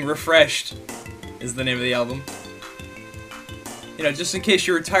Exploring Refreshed is the name of the album. You know, just in case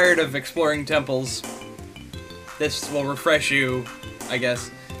you were tired of exploring temples, this will refresh you, I guess.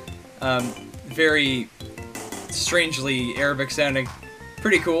 Very strangely Arabic sounding.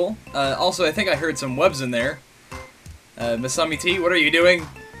 Pretty cool. Also, I think I heard some webs in there. Masami T, what are you doing?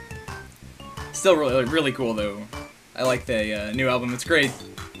 Still really cool, though. I like the new album, it's great.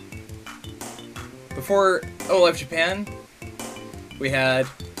 Before Oh Life Japan, we had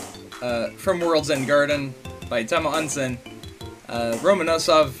From World's End Garden by Tama Onsen.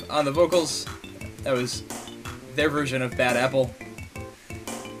 Romanosov on the vocals. That was their version of Bad Apple.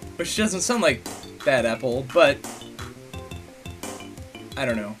 Which doesn't sound like Bad Apple, but I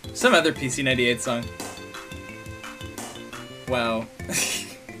don't know. Some other PC-98 song. Wow.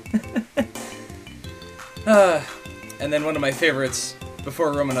 And then one of my favorites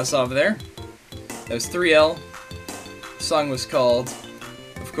before Romanosov there. That was 3L. The song was called,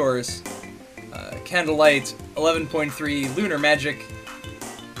 of course, Candlelight 11.3 Lunar Magic.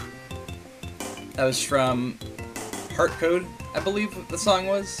 That was from Heart Code, I believe the song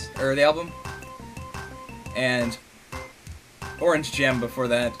was, or the album. And Orange Jam before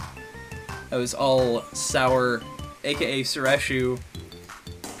that. That was all Sour, aka Surashu,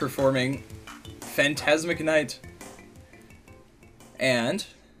 performing Phantasmic Night. And,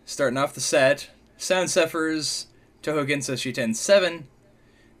 starting off the set, Sound Cephers, Touhou Genso Shiten 7.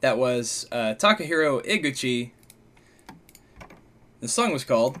 That was Takahiro Iguchi. The song was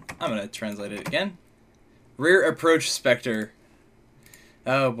called, I'm gonna translate it again, Rear Approach Spectre.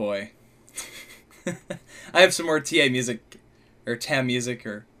 Oh boy. I have some more TA music, or TAM music,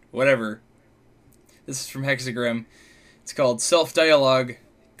 or whatever. This is from Hexagram. It's called Self-Dialogue,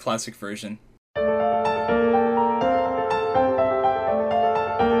 classic version. 「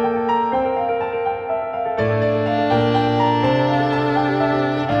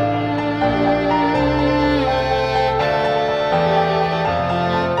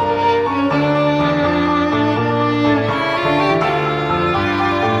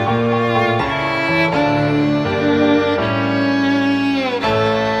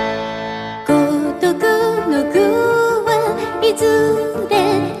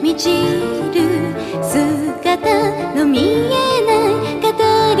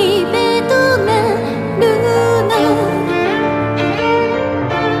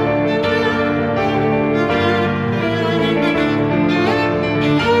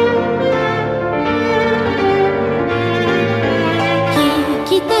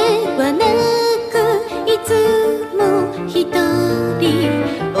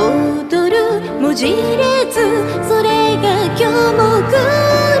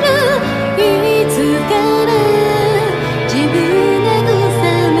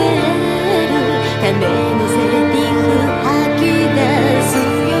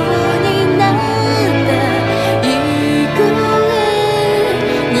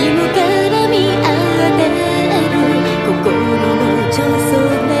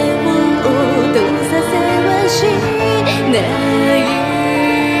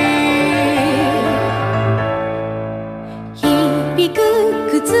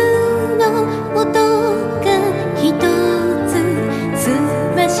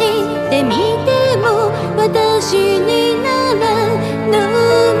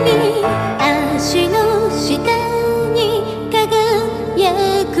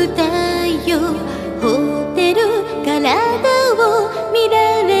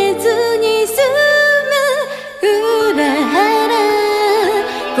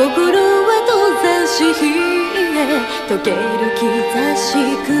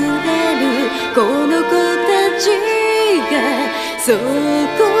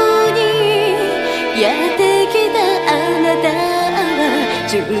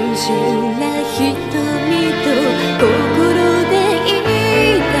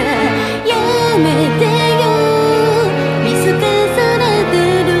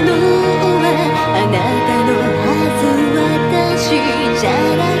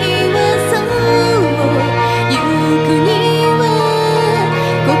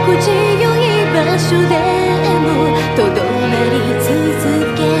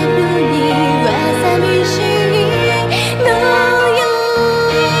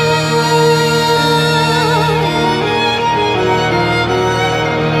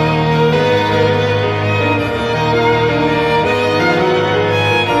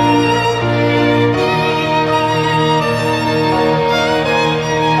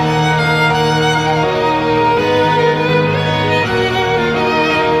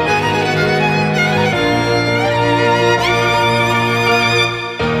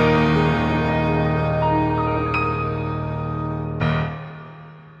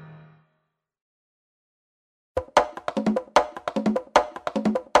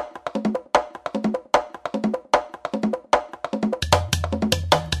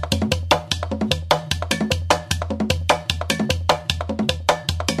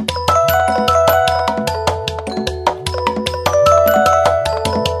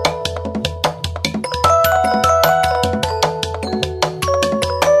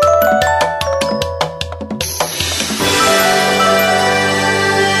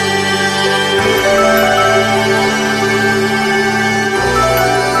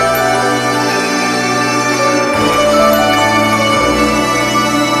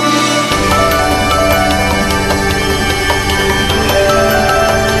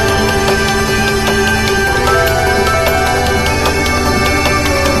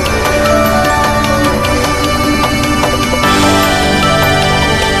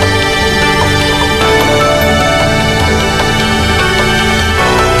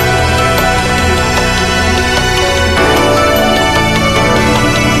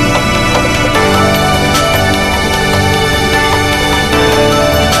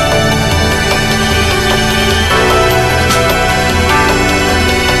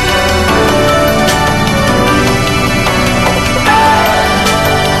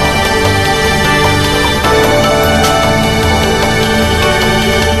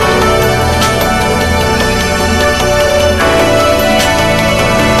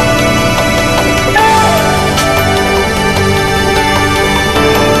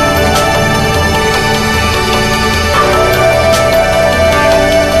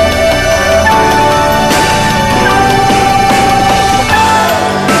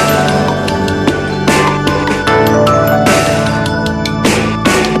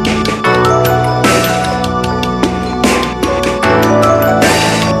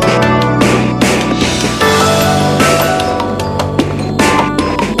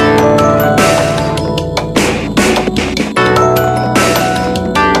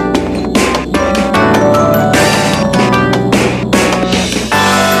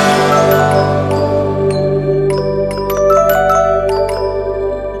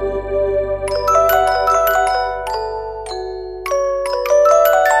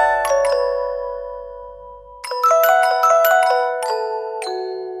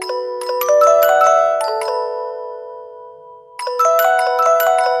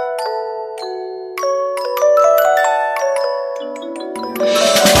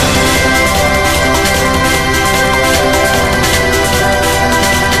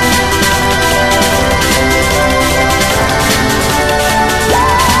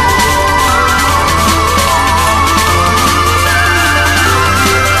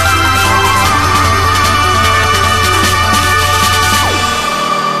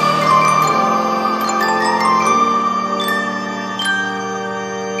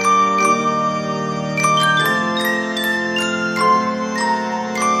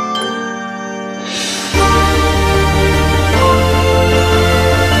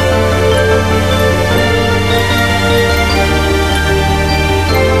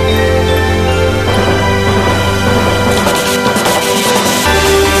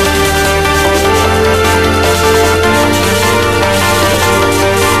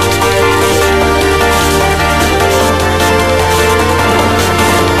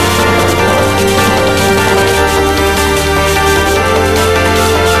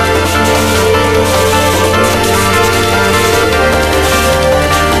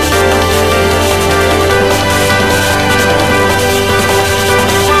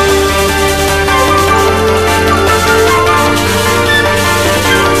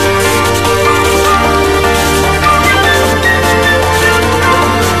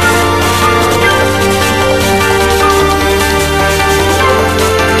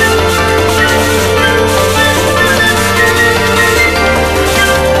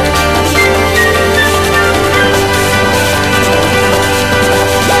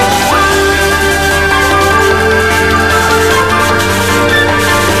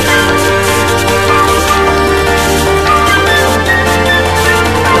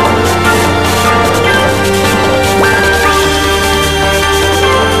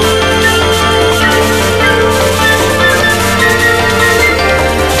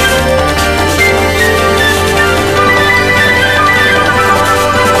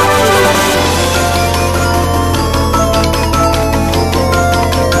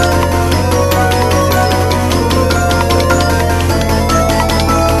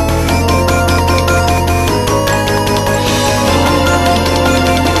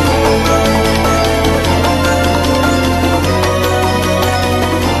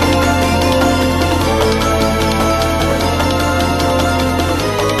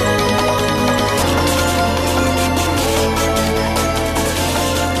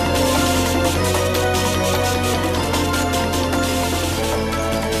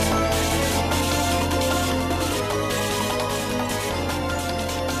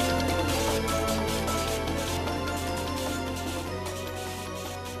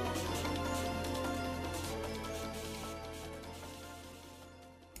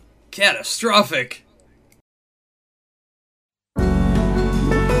Catastrophic.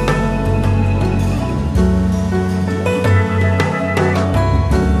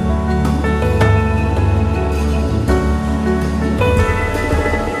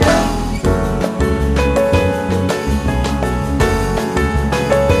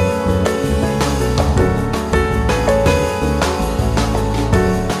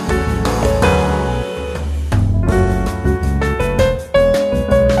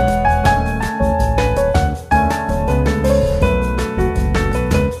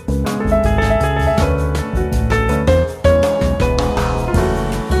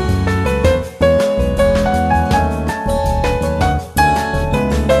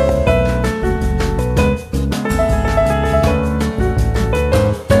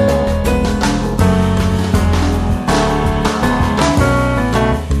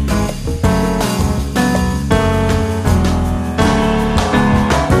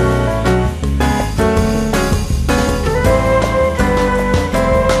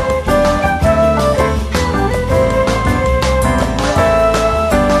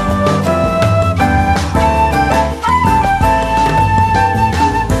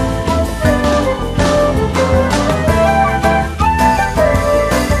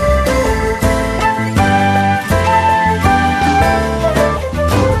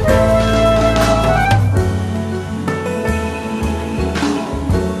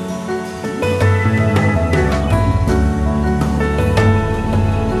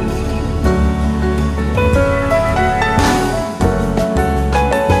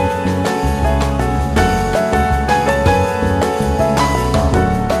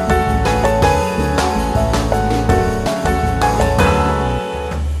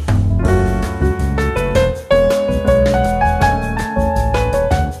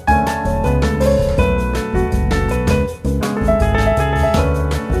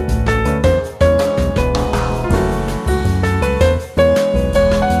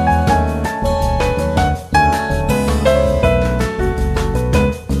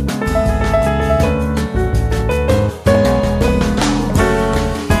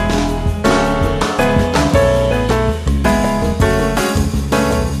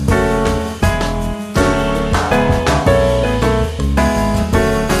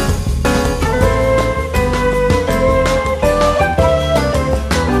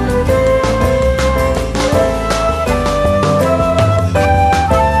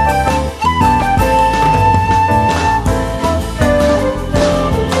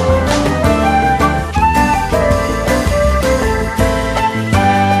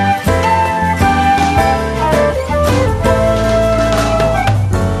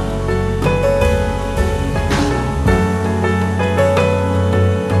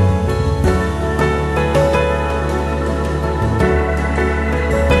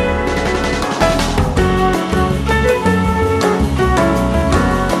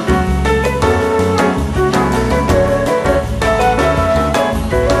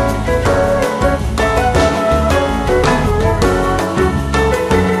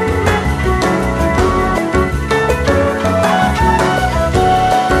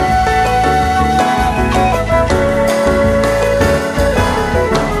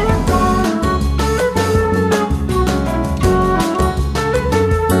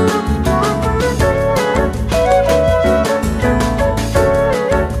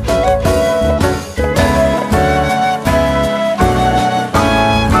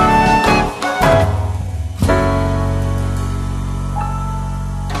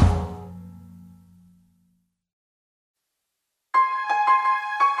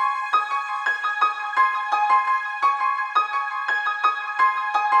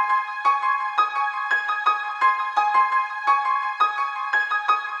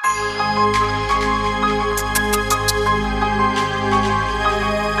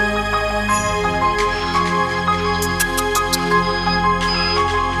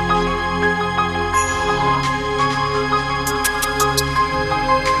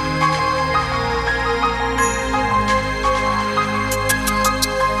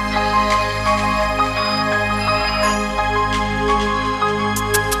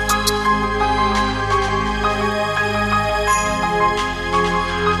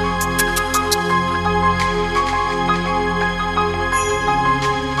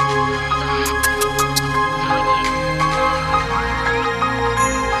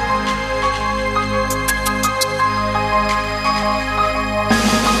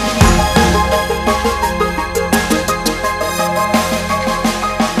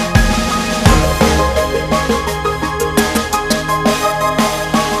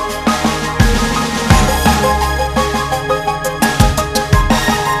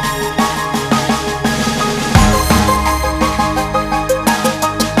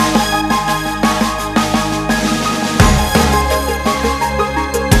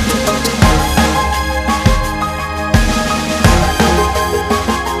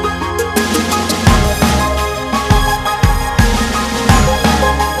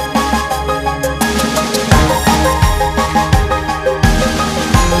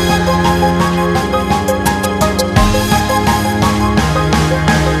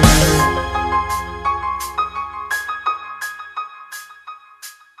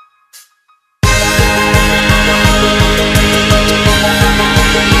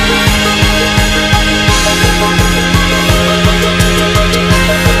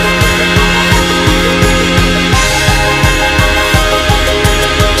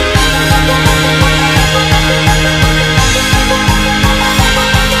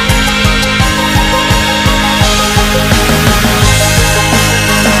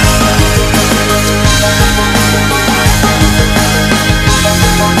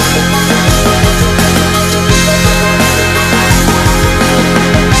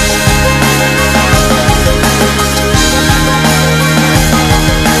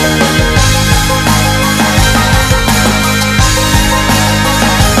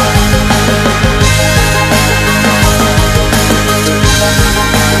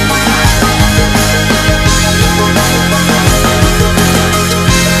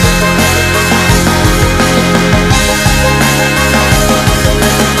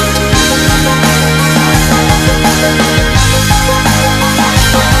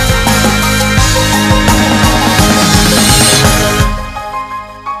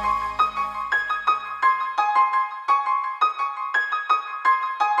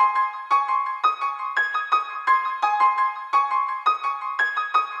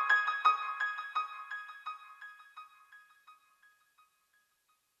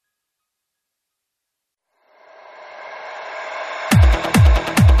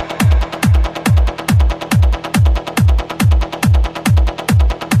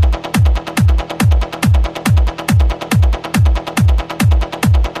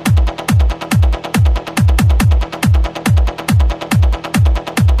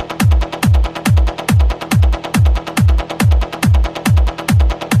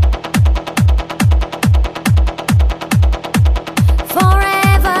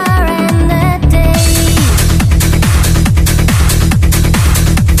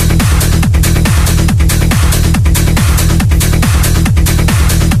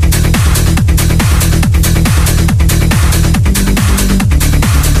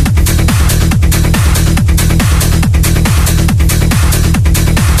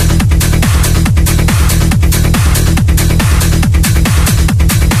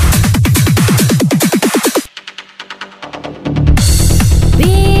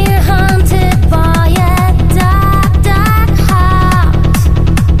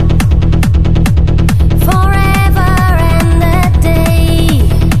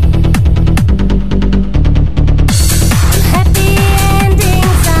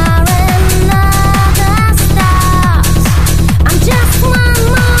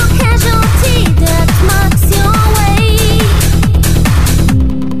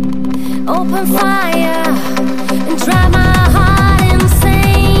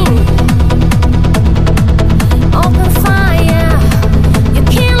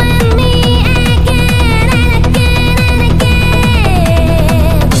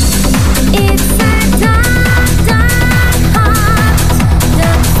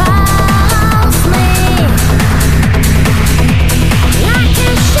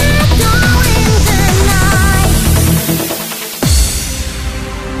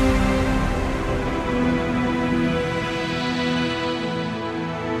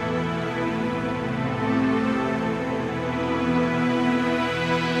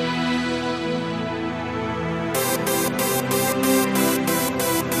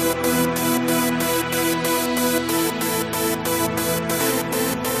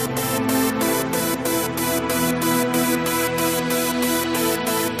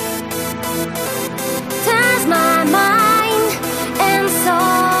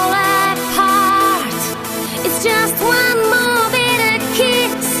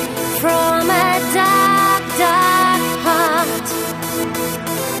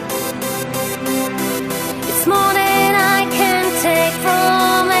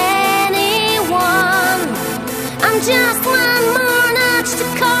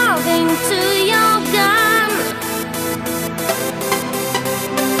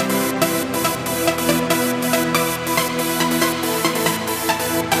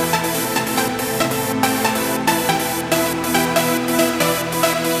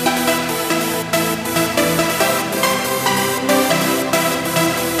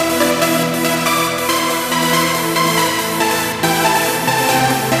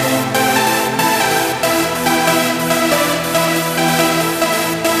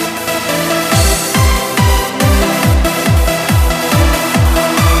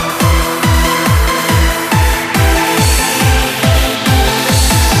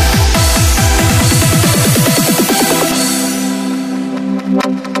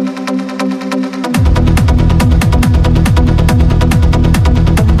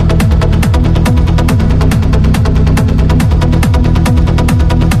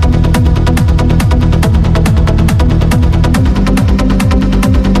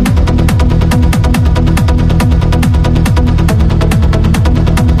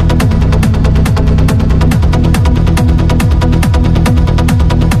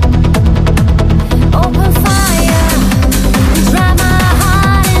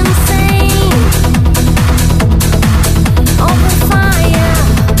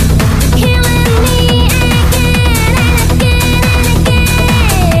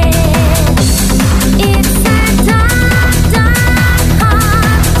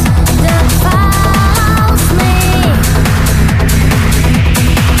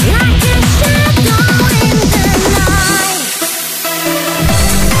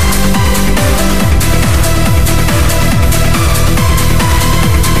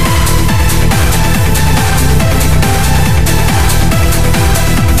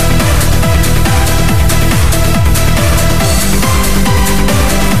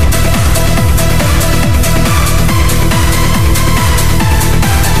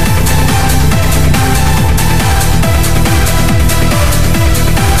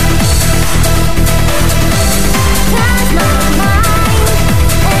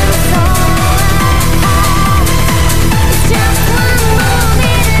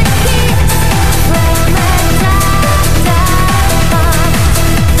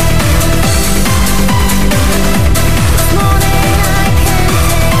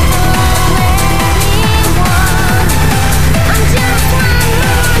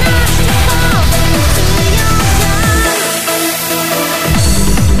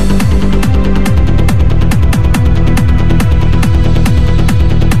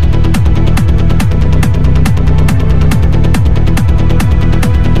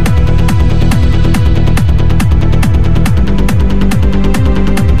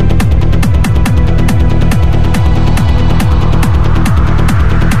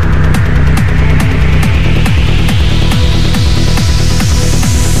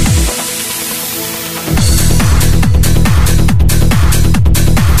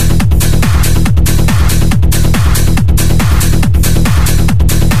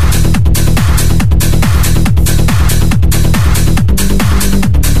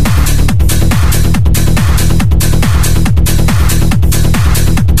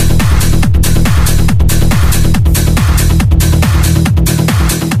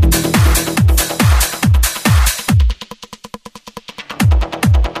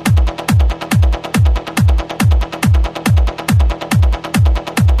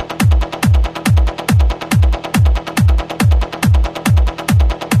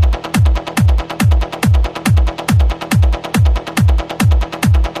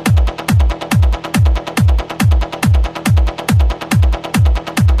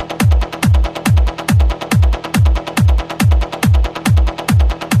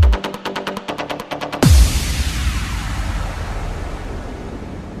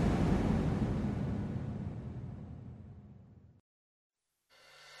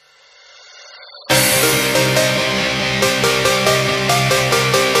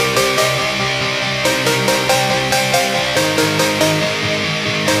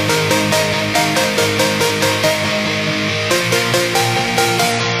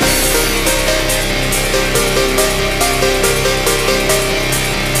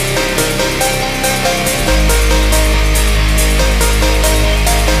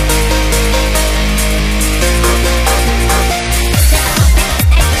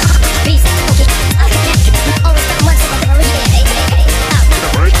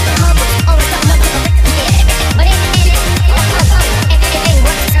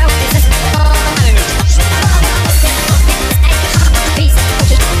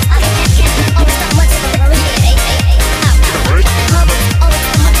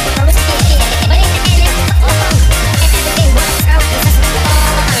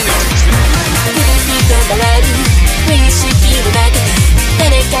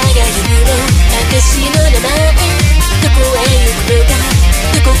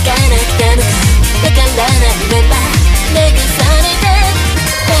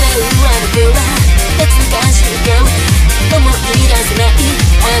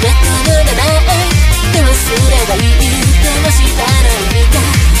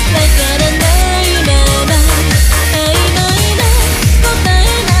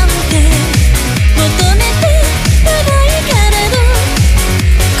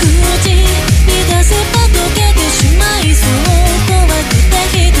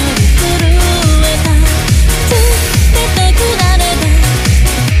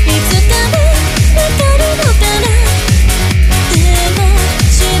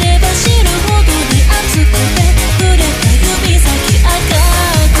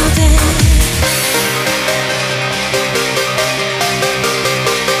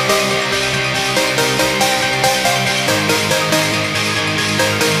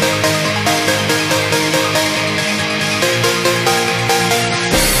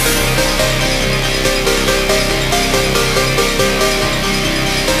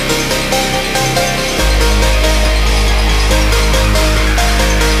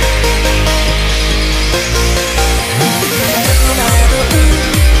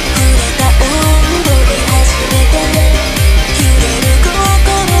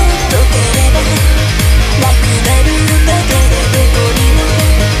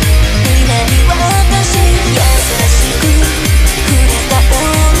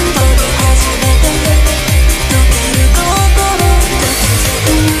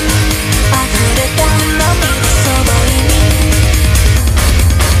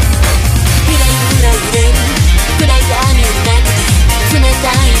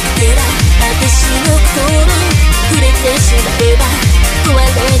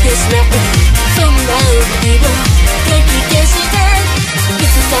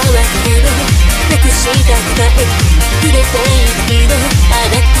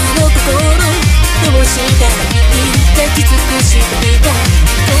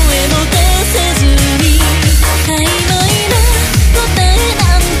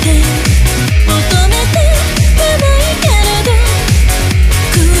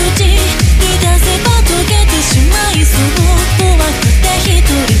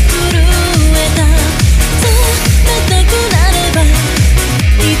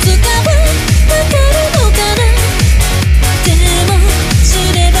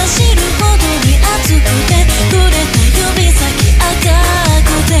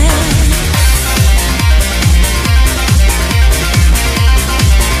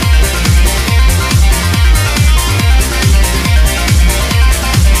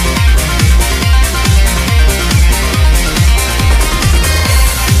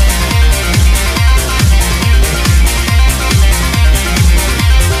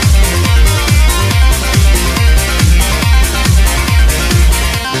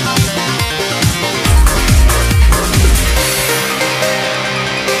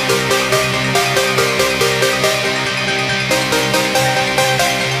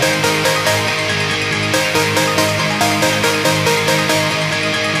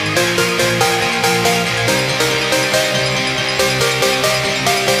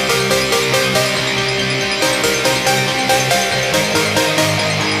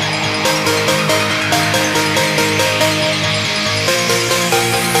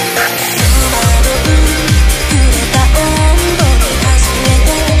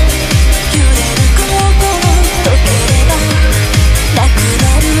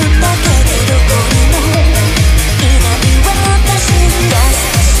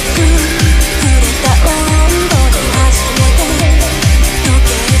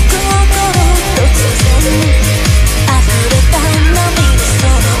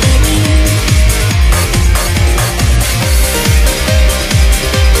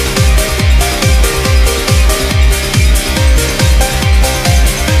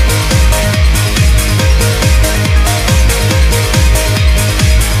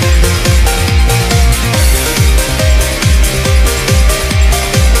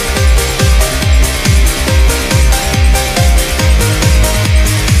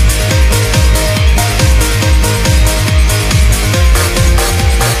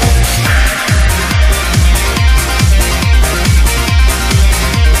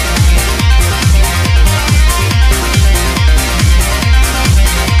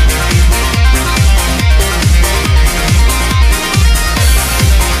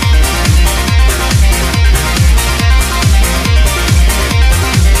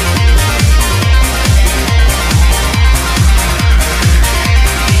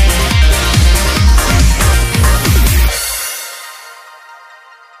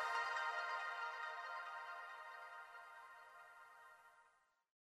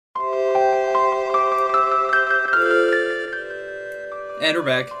 And we're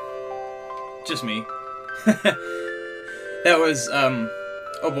back. Just me. That was,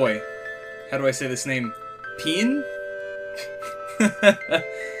 oh boy. How do I say this name? Peen?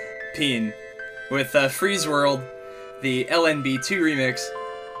 Peen. With Freeze World, the LNB2 remix.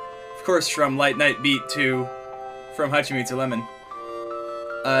 Of course, from Light Night Beat 2 from Hachimitsu Lemon.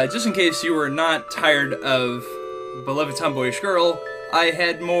 Just in case you were not tired of Beloved Tomboyish Girl, I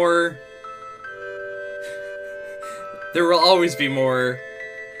had more. There will always be more,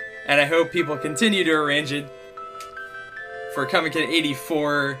 and I hope people continue to arrange it for Comic Kid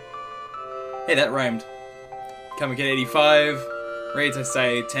 84. Hey, that rhymed. Comic Kid 85, Raid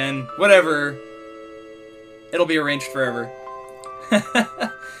Society 10, whatever. It'll be arranged forever.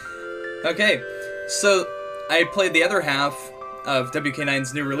 Okay, so I played the other half of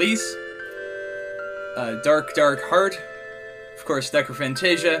WK9's new release, Dark Dark Heart, of course,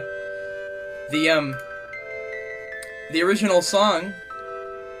 Necrophantasia. The original song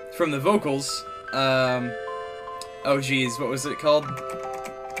from the vocals, oh geez, what was it called?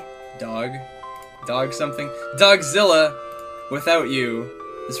 Dog something? Dogzilla, Without You,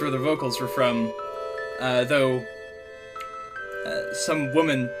 is where the vocals were from, though some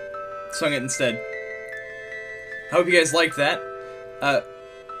woman sung it instead. I hope you guys liked that.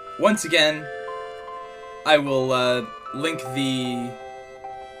 Once again, I will link the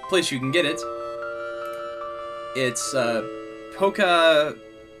place you can get it. It's Poka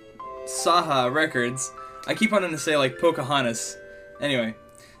Saha Records. I keep wanting to say like Pocahontas. Anyway,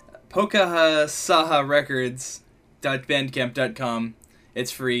 pokasaharecords.bandcamp.com. It's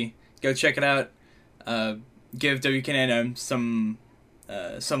free. Go check it out. Give WKNM some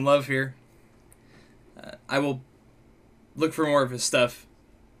love here. I will look for more of his stuff,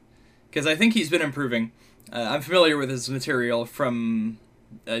 because I think he's been improving. I'm familiar with his material from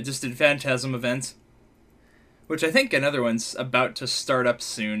Distant Phantasm events, which I think another one's about to start up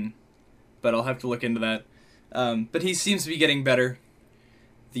soon, but I'll have to look into that. But he seems to be getting better.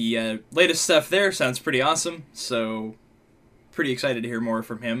 The latest stuff there sounds pretty awesome, so pretty excited to hear more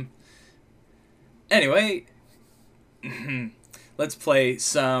from him. Anyway, let's play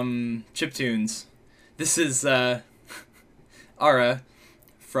some chiptunes. This is Ara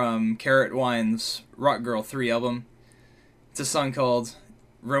from Carrot Wine's Rock Girl 3 album. It's a song called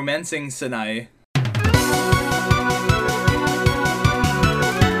Romancing Sinai.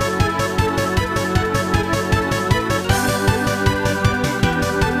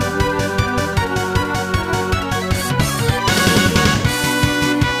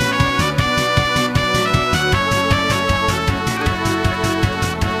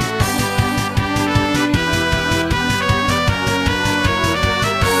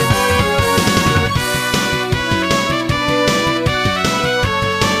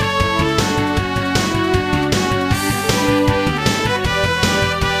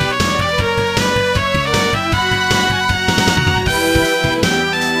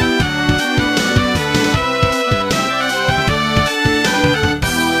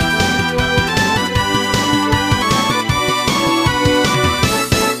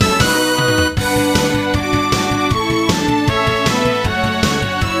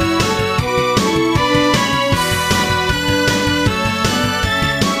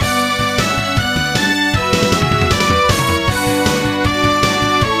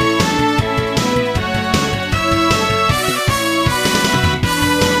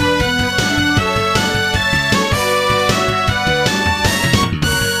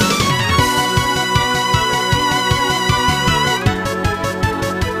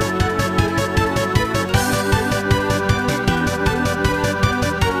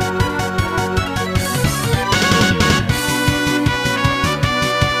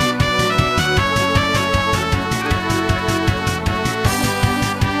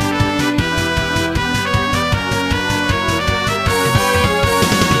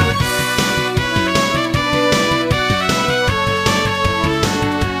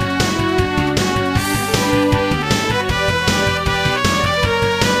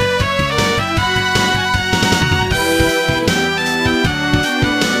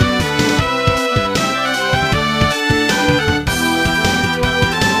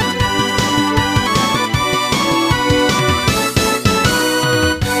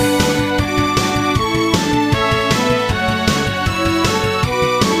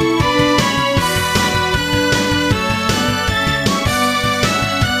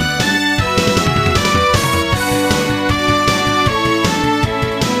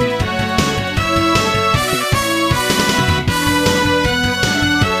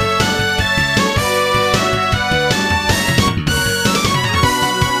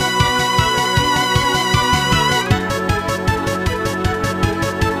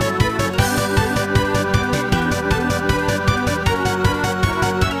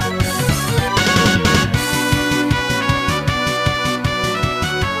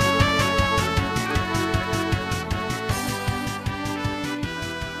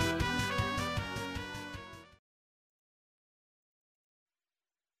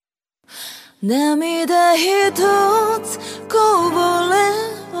 涙一つこぼれ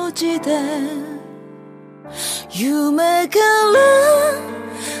落ちて夢から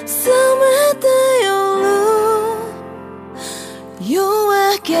覚めた夜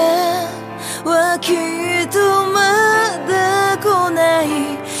明けはきっとまだ来ない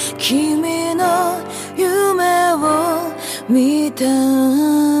君の夢を見た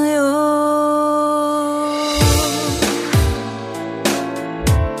よ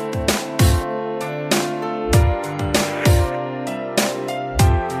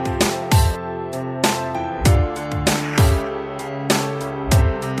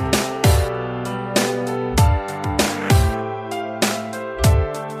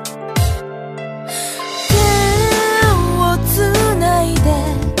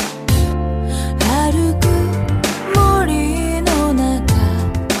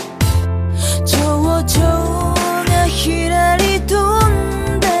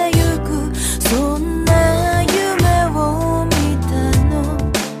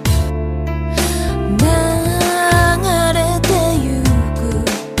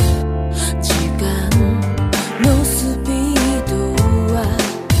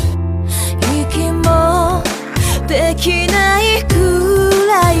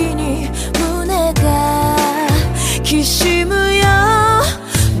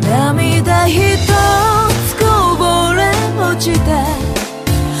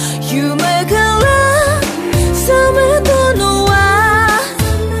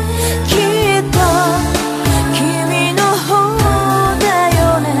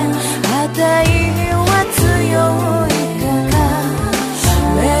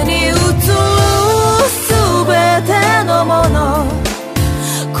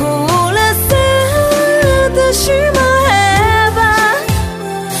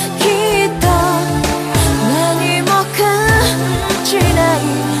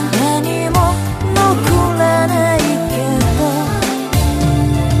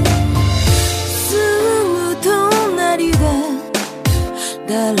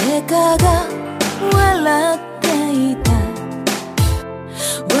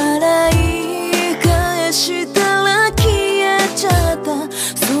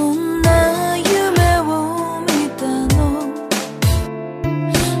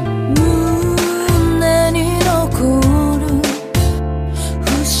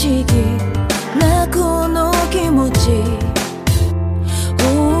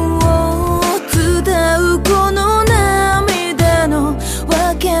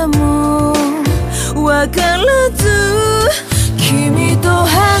わからず君と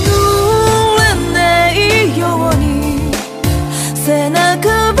はぐれないように背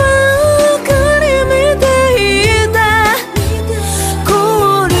中ばかり見ていた凍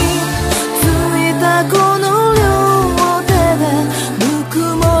りついたこの両手でぬく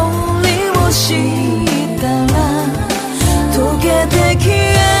もりをしたら溶けて消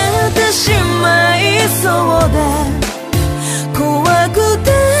えてしまいそうで怖くて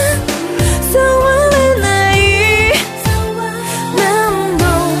触れない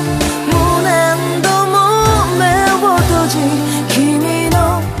何度も目を閉じ君の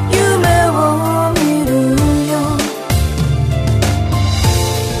夢を見るよ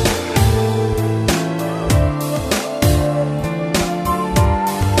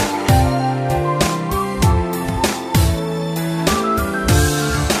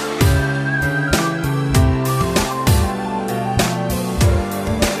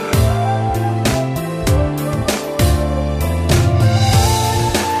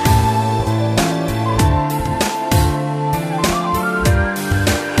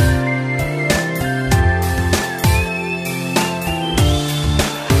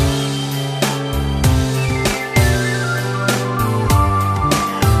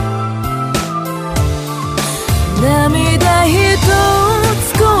涙一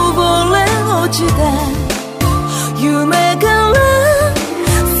つこぼれ落ちて夢から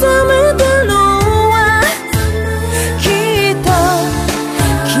覚めたのはきっと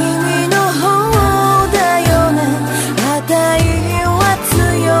君の方だよねあたいは強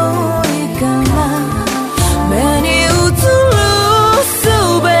いから目に映るす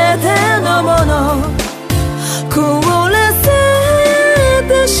べてのもの凍らせ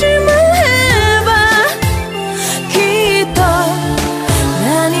てしまう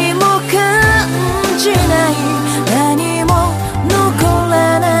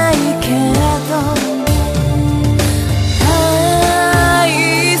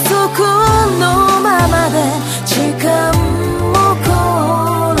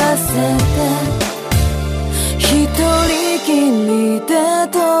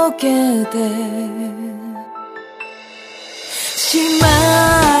溶けてしま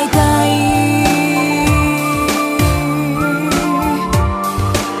いたい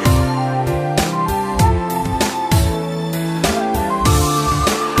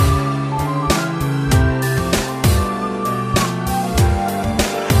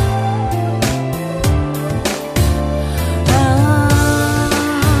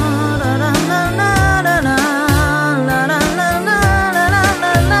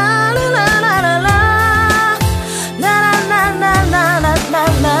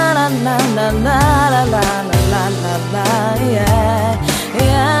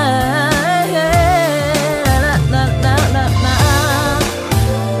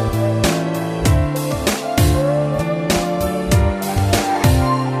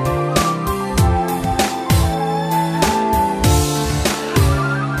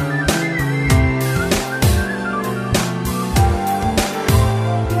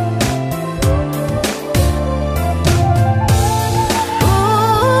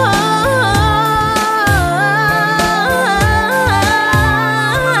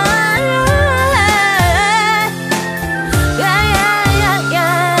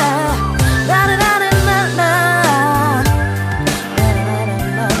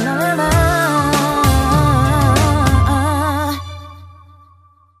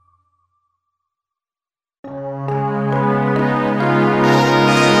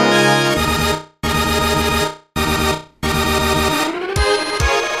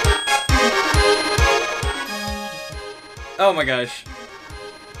Oh my gosh.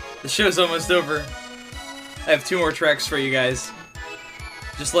 The show's almost over. I have 2 more tracks for you guys.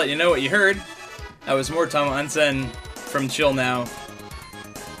 Just to let you know what you heard. That was more Tama Onsen from Chill Now.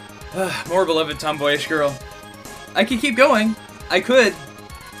 More beloved tomboyish girl. I could keep going. I could.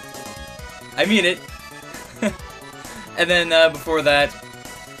 I mean it. And then before that,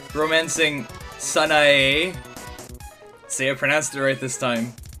 Romancing Sanae. See, I pronounced it right this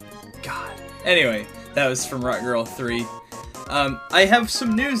time. God. Anyway, that was from Rock Girl 3. I have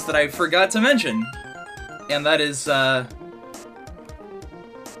some news that I forgot to mention, and that is,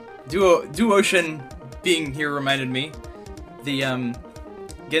 Duocean being here reminded me. The,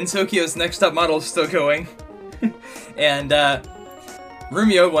 Gensokyo's Next Top Model is still going, and,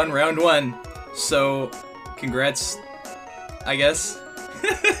 Rumio won round 1, so, congrats, I guess.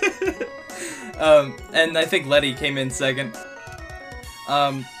 And I think Letty came in second.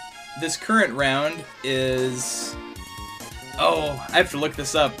 This current round is... Oh, I have to look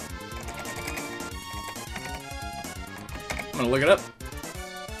this up. I'm gonna look it up.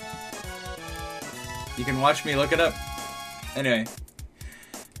 You can watch me look it up. Anyway.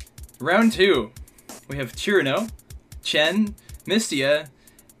 Round 2. We have Chirino, Chen, Mistia,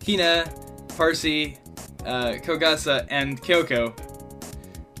 Hina, Parsi, Kogasa, and Kyoko.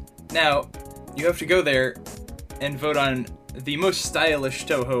 Now, you have to go there and vote on the most stylish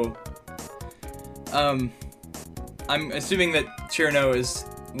Touhou. I'm assuming that Chirino is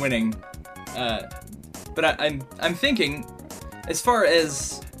winning, but I'm thinking, as far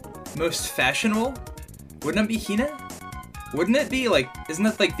as most fashionable, wouldn't it be Hina? Wouldn't it be, like, isn't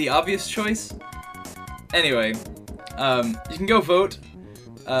that, like, the obvious choice? Anyway, you can go vote.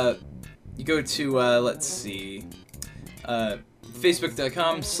 You go to, let's see,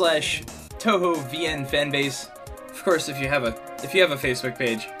 facebook.com/TouhouVN fanbase. Of course, if you have a Facebook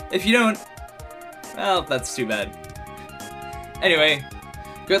page. If you don't, well, that's too bad. Anyway,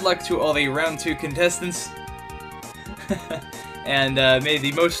 good luck to all the round 2 contestants. And may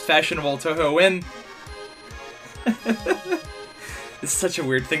the most fashionable Touhou win. It's such a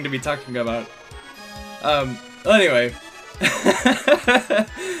weird thing to be talking about. Anyway.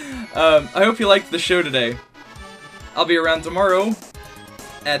 I hope you liked the show today. I'll be around tomorrow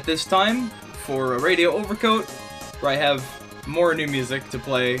at this time for a Radio Overcoat, where I have more new music to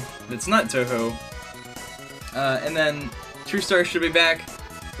play that's not Touhou. And then True Star should be back.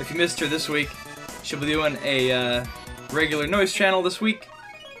 If you missed her this week, she'll be doing a regular noise channel this week.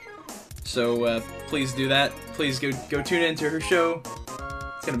 So please do that. Please go tune into her show.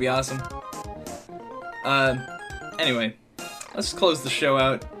 It's gonna be awesome. Anyway, let's close the show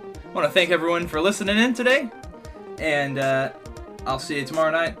out. I want to thank everyone for listening in today, and I'll see you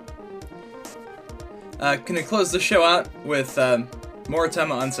tomorrow night. Gonna close the show out with more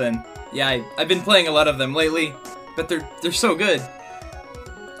Tama Onsen. Yeah, I've been playing a lot of them lately, but they're so good.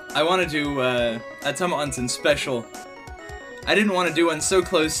 I want to do a Tama Onsen special. I didn't want to do one so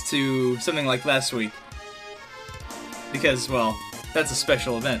close to something like last week, because, well, that's a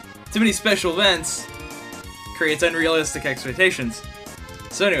special event. Too many special events creates unrealistic expectations.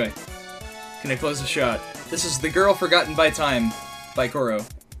 So anyway, gonna close the show out. This is The Girl Forgotten by Time by Koro.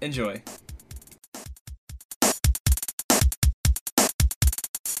 Enjoy.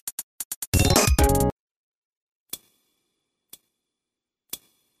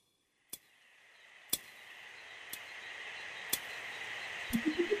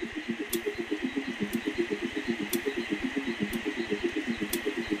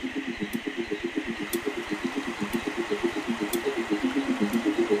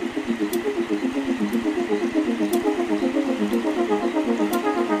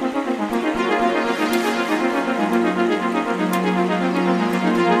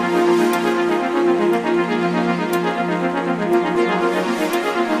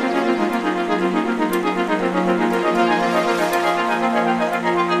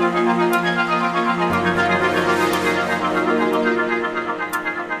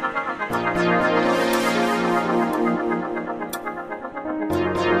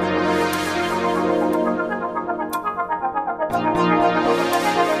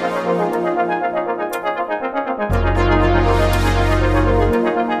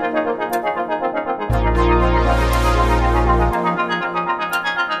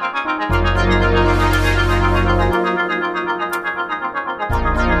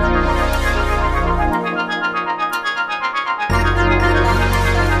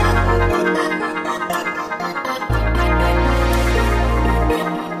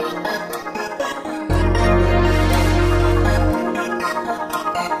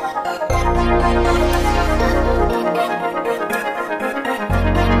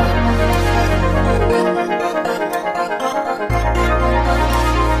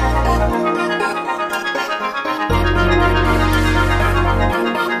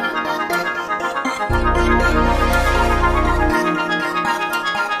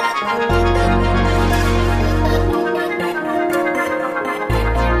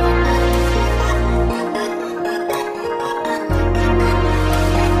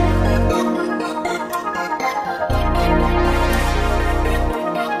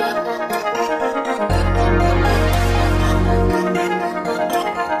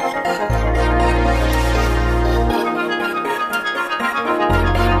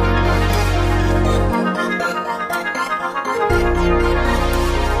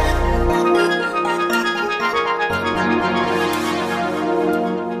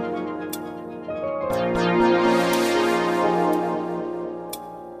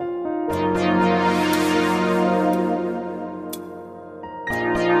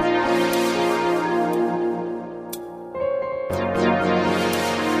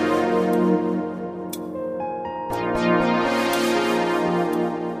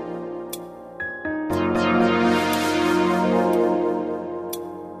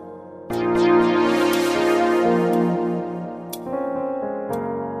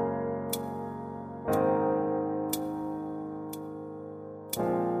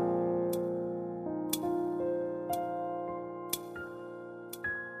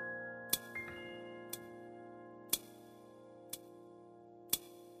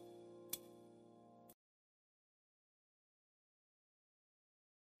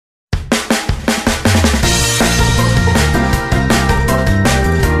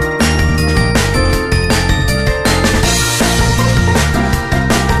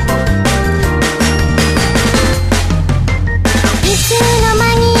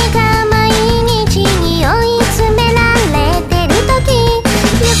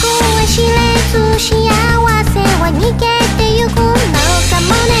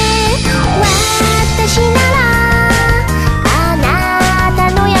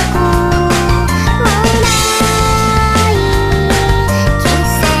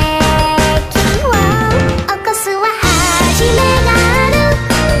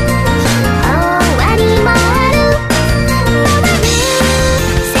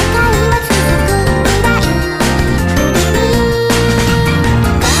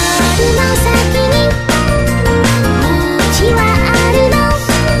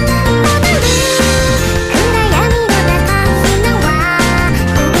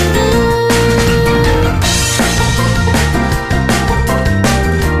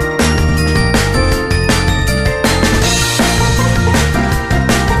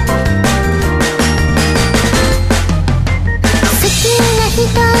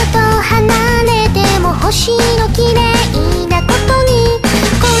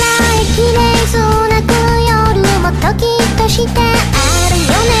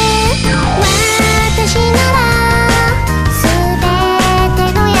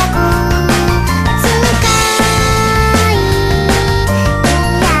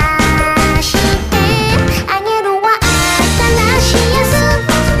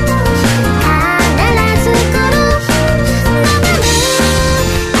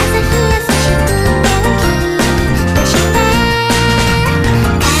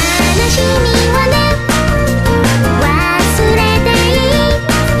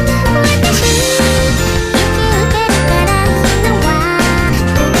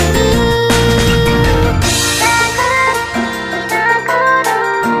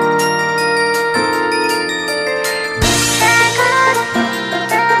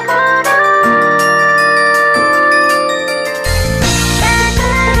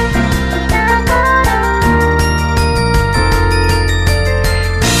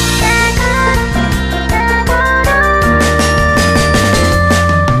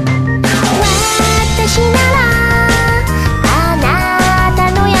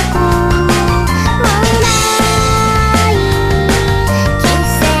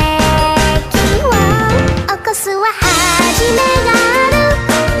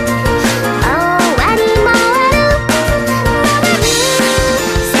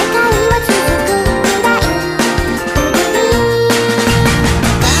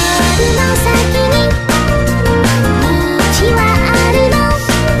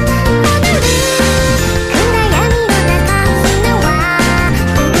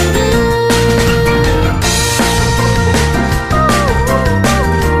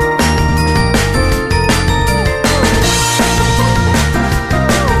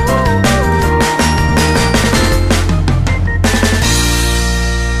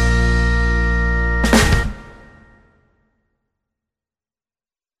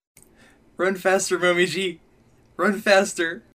 Run faster, Momiji! Run faster!